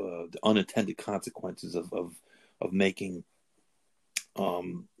wind up the unintended consequences of making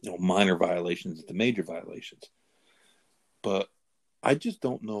minor violations into major violations. But I just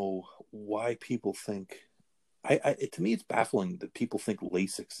don't know why people think to me it's baffling that people think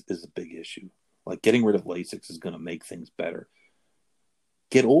Lasix is a big issue. Like getting rid of Lasix is going to make things better.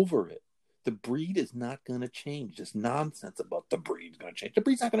 Get over it. The breed is not going to change. This nonsense about the breed's going to change. The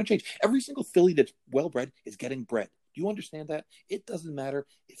breed's not going to change. Every single filly that's well-bred is getting bred. Do you understand that? It doesn't matter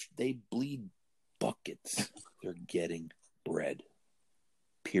if they bleed buckets. They're getting bred.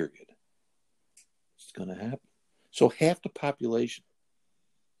 Period. It's going to happen. So half the population,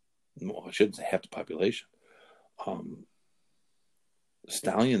 well, I shouldn't say half the population,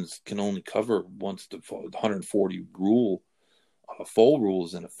 Stallions can only cover once the 140 rule, full rule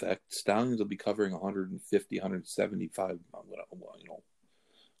is in effect. Stallions will be covering 150, 175,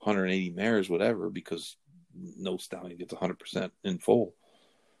 180 mares, whatever, because no stallion gets 100% in full.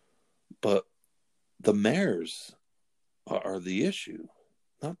 But the mares are the issue,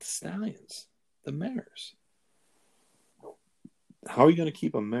 not the stallions. The mares. How are you going to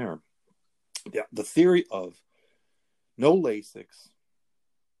keep a mare? Yeah, the theory of no Lasix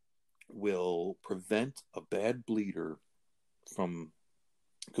will prevent a bad bleeder from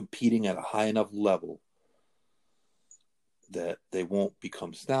competing at a high enough level that they won't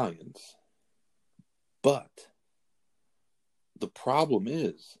become stallions. But the problem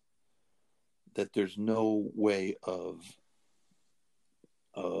is that there's no way of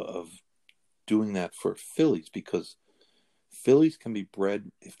doing that for fillies, because fillies can be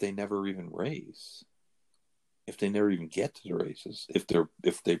bred if they never even race, if they never even get to the races, if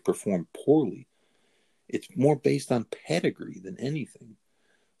they perform poorly. It's more based on pedigree than anything.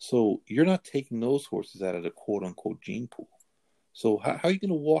 So you're not taking those horses out of the quote unquote gene pool. So how are you going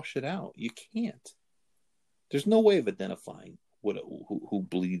to wash it out? You can't. There's no way of identifying who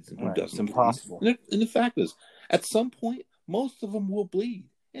bleeds and who doesn't. It's impossible. Bleed. And the fact is, at some point, most of them will bleed.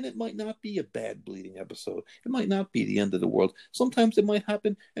 And it might not be a bad bleeding episode. It might not be the end of the world. Sometimes it might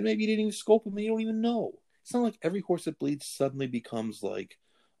happen, and maybe you didn't even scope them, and you don't even know. It's not like every horse that bleeds suddenly becomes like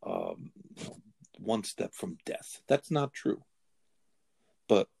one step from death. That's not true.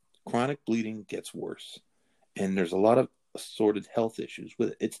 But chronic bleeding gets worse. And there's a lot of assorted health issues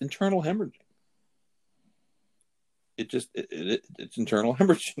with it. It's internal hemorrhaging. It's internal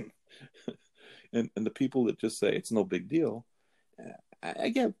hemorrhaging. and the people that just say it's no big deal, I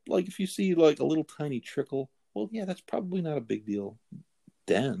get, like, if you see like a little tiny trickle, well, yeah, that's probably not a big deal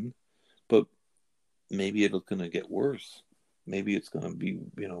then, but maybe it's going to get worse. Maybe it's going to be,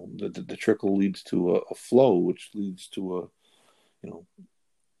 the trickle leads to a flow, which leads to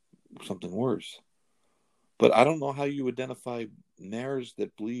something worse. But I don't know how you identify mares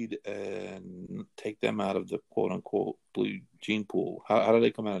that bleed and take them out of the quote unquote bleed gene pool. How do they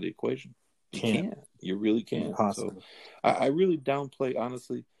come out of the equation? You can't. You really can't. Impossible. So I really downplay,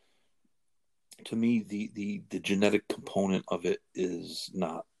 honestly. To me, the genetic component of it is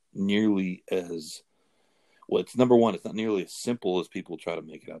not nearly as well. It's number one. It's not nearly as simple as people try to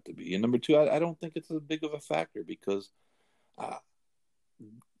make it out to be. And number two, I don't think it's as big of a factor, because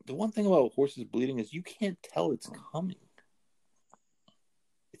the one thing about horses bleeding is you can't tell it's coming.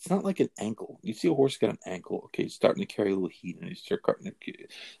 It's not like an ankle. You see a horse got an ankle, okay, he's starting to carry a little heat, and he's starting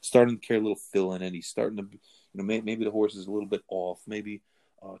to carry a little fill in it. He's starting to, maybe the horse is a little bit off. Maybe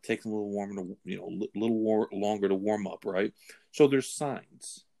takes him a little longer to warm up, right? So there's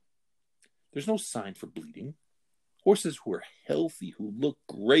signs. There's no sign for bleeding. Horses who are healthy, who look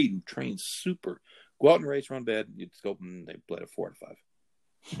great, who train super, go out and race, run bad, you scope them, they bled at 4 out of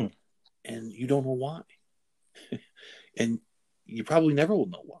 5. And you don't know why. And you probably never will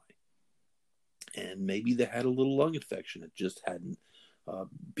know why. And maybe they had a little lung infection. It just hadn't,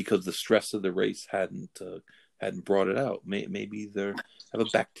 because the stress of the race hadn't brought it out. Maybe they have a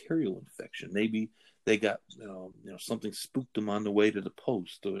bacterial infection. Maybe they got something spooked them on the way to the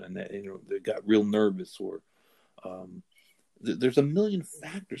post, and they got real nervous, or there's a million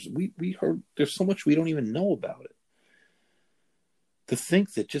factors. We heard there's so much we don't even know about it. To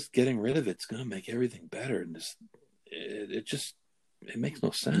think that just getting rid of it's going to make everything better, and it makes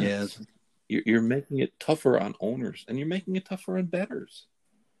no sense. Yes. You're making it tougher on owners, and you're making it tougher on bettors.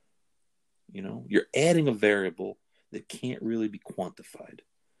 You're adding a variable that can't really be quantified.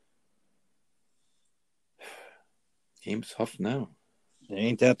 Game's tough now.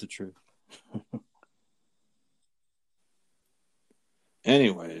 Ain't that the truth?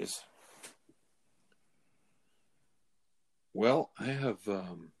 Anyways, well, I've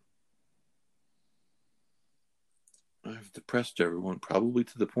depressed everyone, probably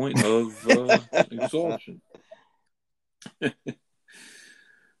to the point of exhaustion.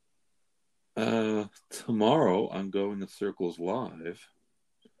 Tomorrow, I'm going to Circles Live.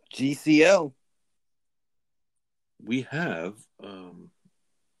 GCL. We have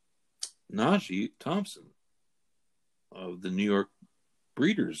Najee Thompson of the New York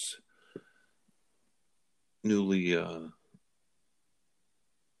Breeders, newly a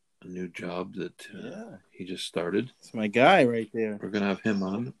new job that he just started. It's my guy right there. We're gonna have him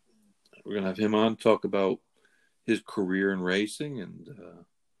on. We're gonna have him on, talk about his career in racing, and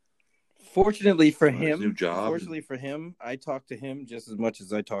fortunately for him, his new job. Fortunately for him, I talk to him just as much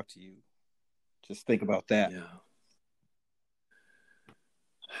as I talk to you. Just think about that. Yeah.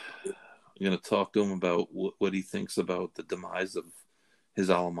 I'm gonna talk to him about what he thinks about the demise of his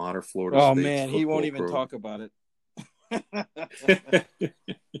alma mater, Florida Oh State's man, he won't even football talk about it.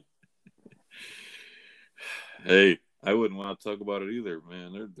 Hey, I wouldn't want to talk about it either,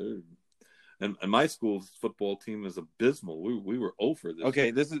 man. They're and my school's football team is abysmal. We were over this Okay,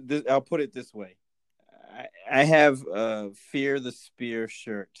 year. this is. I'll put it this way. I have a Fear the Spear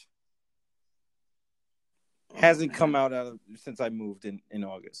shirt. Hasn't come out since I moved in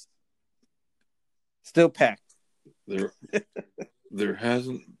August. Still packed. There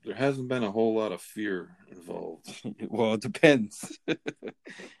hasn't been a whole lot of fear involved. Well, it depends.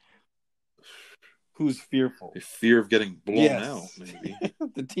 Who's fearful? A fear of getting blown Yes. out, maybe.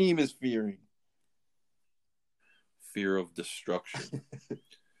 The team is fearing. Fear of destruction.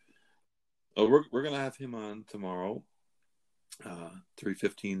 We're gonna have him on tomorrow,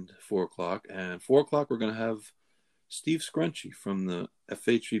 3:15 to 4:00, and 4:00 we're gonna have Steve Scrunchy from the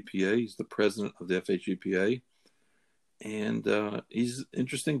FHEPA. He's the president of the FHEPA, and he's an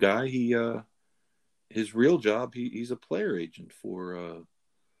interesting guy. His real job, he's a player agent for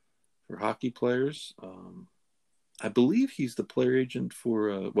hockey players. I believe he's the player agent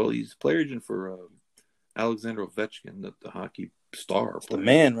for he's player agent for Alexander Ovechkin, the hockey star player. The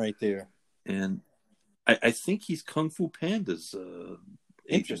man right there. And I think he's Kung Fu Panda's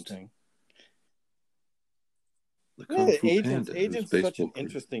Interesting. The Kung Fu Panda. Agent's such an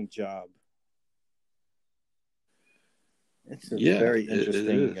interesting job. It's a very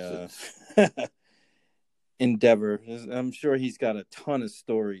interesting endeavor. I'm sure he's got a ton of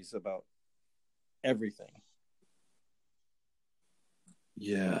stories about everything.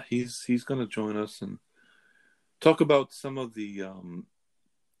 Yeah, he's going to join us and talk about some of the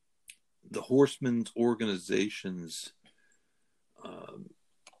Horsemen's organizations,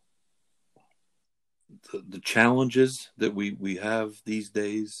 the challenges that we have these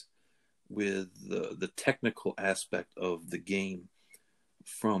days with the technical aspect of the game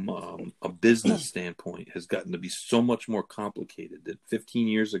from a business standpoint has gotten to be so much more complicated. That 15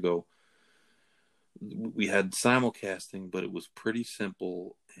 years ago we had simulcasting, but it was pretty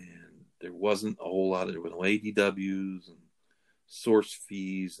simple, and there wasn't a whole lot. There were no ADWs and source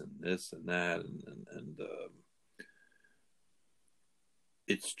fees and this and that, and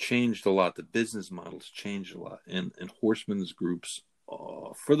it's changed a lot. The business model's changed a lot, and horsemen's groups,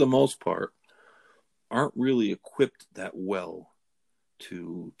 for the most part, aren't really equipped that well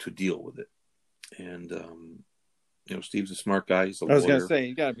to deal with it. And Steve's a smart guy. He's a lawyer. I was gonna say,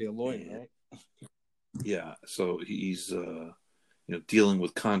 you got to be a lawyer, right? Yeah, so he's dealing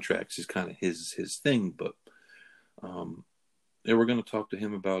with contracts is kind of his thing, but we're going to talk to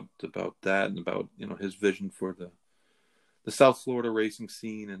him about that and about his vision for the South Florida racing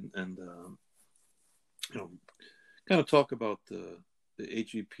scene and kind of talk about the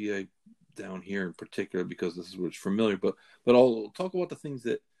HEPA down here in particular, because this is what's familiar, but I'll talk about the things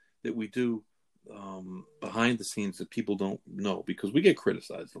that we do behind the scenes that people don't know, because we get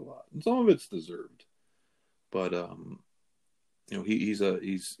criticized a lot, and some of it's deserved. But he's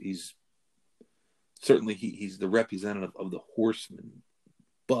certainly he's the representative of the horsemen,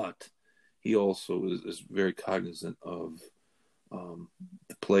 but he also is very cognizant of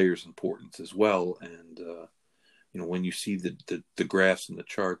the players' importance as well. And when you see the graphs and the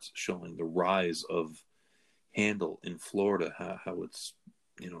charts showing the rise of handle in Florida, how it's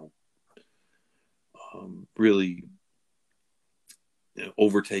really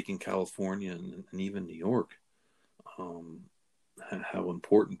overtaking California and even New York, how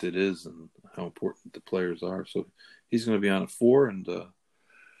important it is and how important the players are. So he's going to be on at 4, and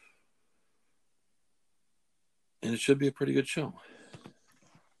it should be a pretty good show.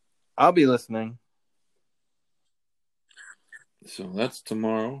 I'll be listening. So that's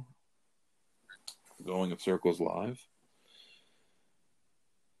tomorrow. Going in Circles Live.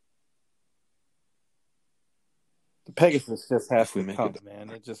 The Pegasus just has to come,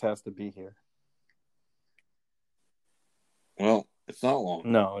 man. It just has to be here. Well, it's not long.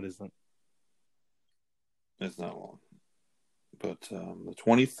 No, it isn't. It's not long. But the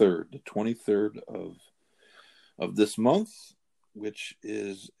 23rd of this month, which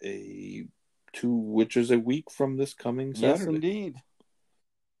is a week from this coming Saturday. Yes, indeed.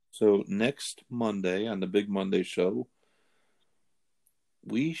 So next Monday on the Big Monday show,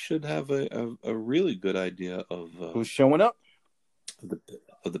 we should have a really good idea of who's showing up,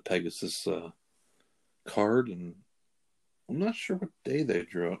 of the Pegasus card, and I'm not sure what day they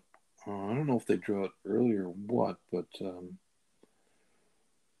draw it. I don't know if they draw it early or what, but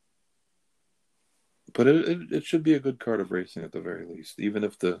it should be a good card of racing at the very least, even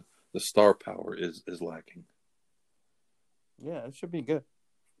if the star power is lacking. Yeah, it should be good.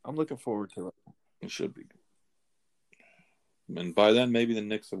 I'm looking forward to it. It should be. And by then, maybe the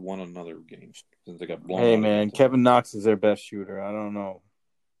Knicks have won another game since they got blown out. Hey, man, again. Kevin Knox is their best shooter. I don't know.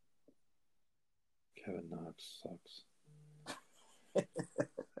 Kevin Knox sucks.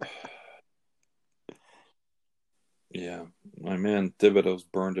 Yeah, my man Thibodeau's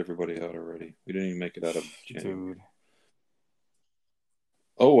burned everybody out already. We didn't even make it out of January. Dude.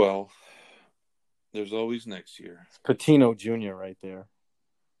 Oh, well. There's always next year. It's Patino Jr. right there.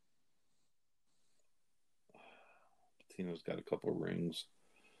 Patino's got a couple of rings.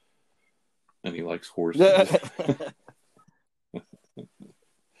 And he likes horses. I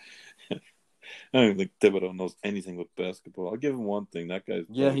don't even think Thibodeau knows anything with basketball. I'll give him one thing. That guy's...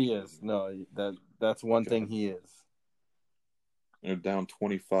 Yeah, he is. No, that's one thing he is. They're down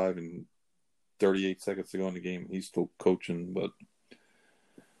 25 and 38 seconds to go in the game. He's still coaching,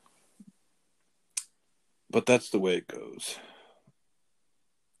 but that's the way it goes.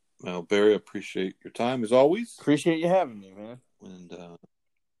 Well, Barry, I appreciate your time as always. Appreciate you having me, man. And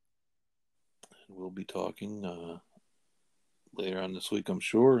we'll be talking later on this week, I'm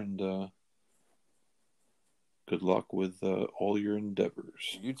sure. And good luck with all your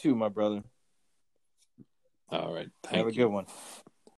endeavors. You too, my brother. All right. Have a good one.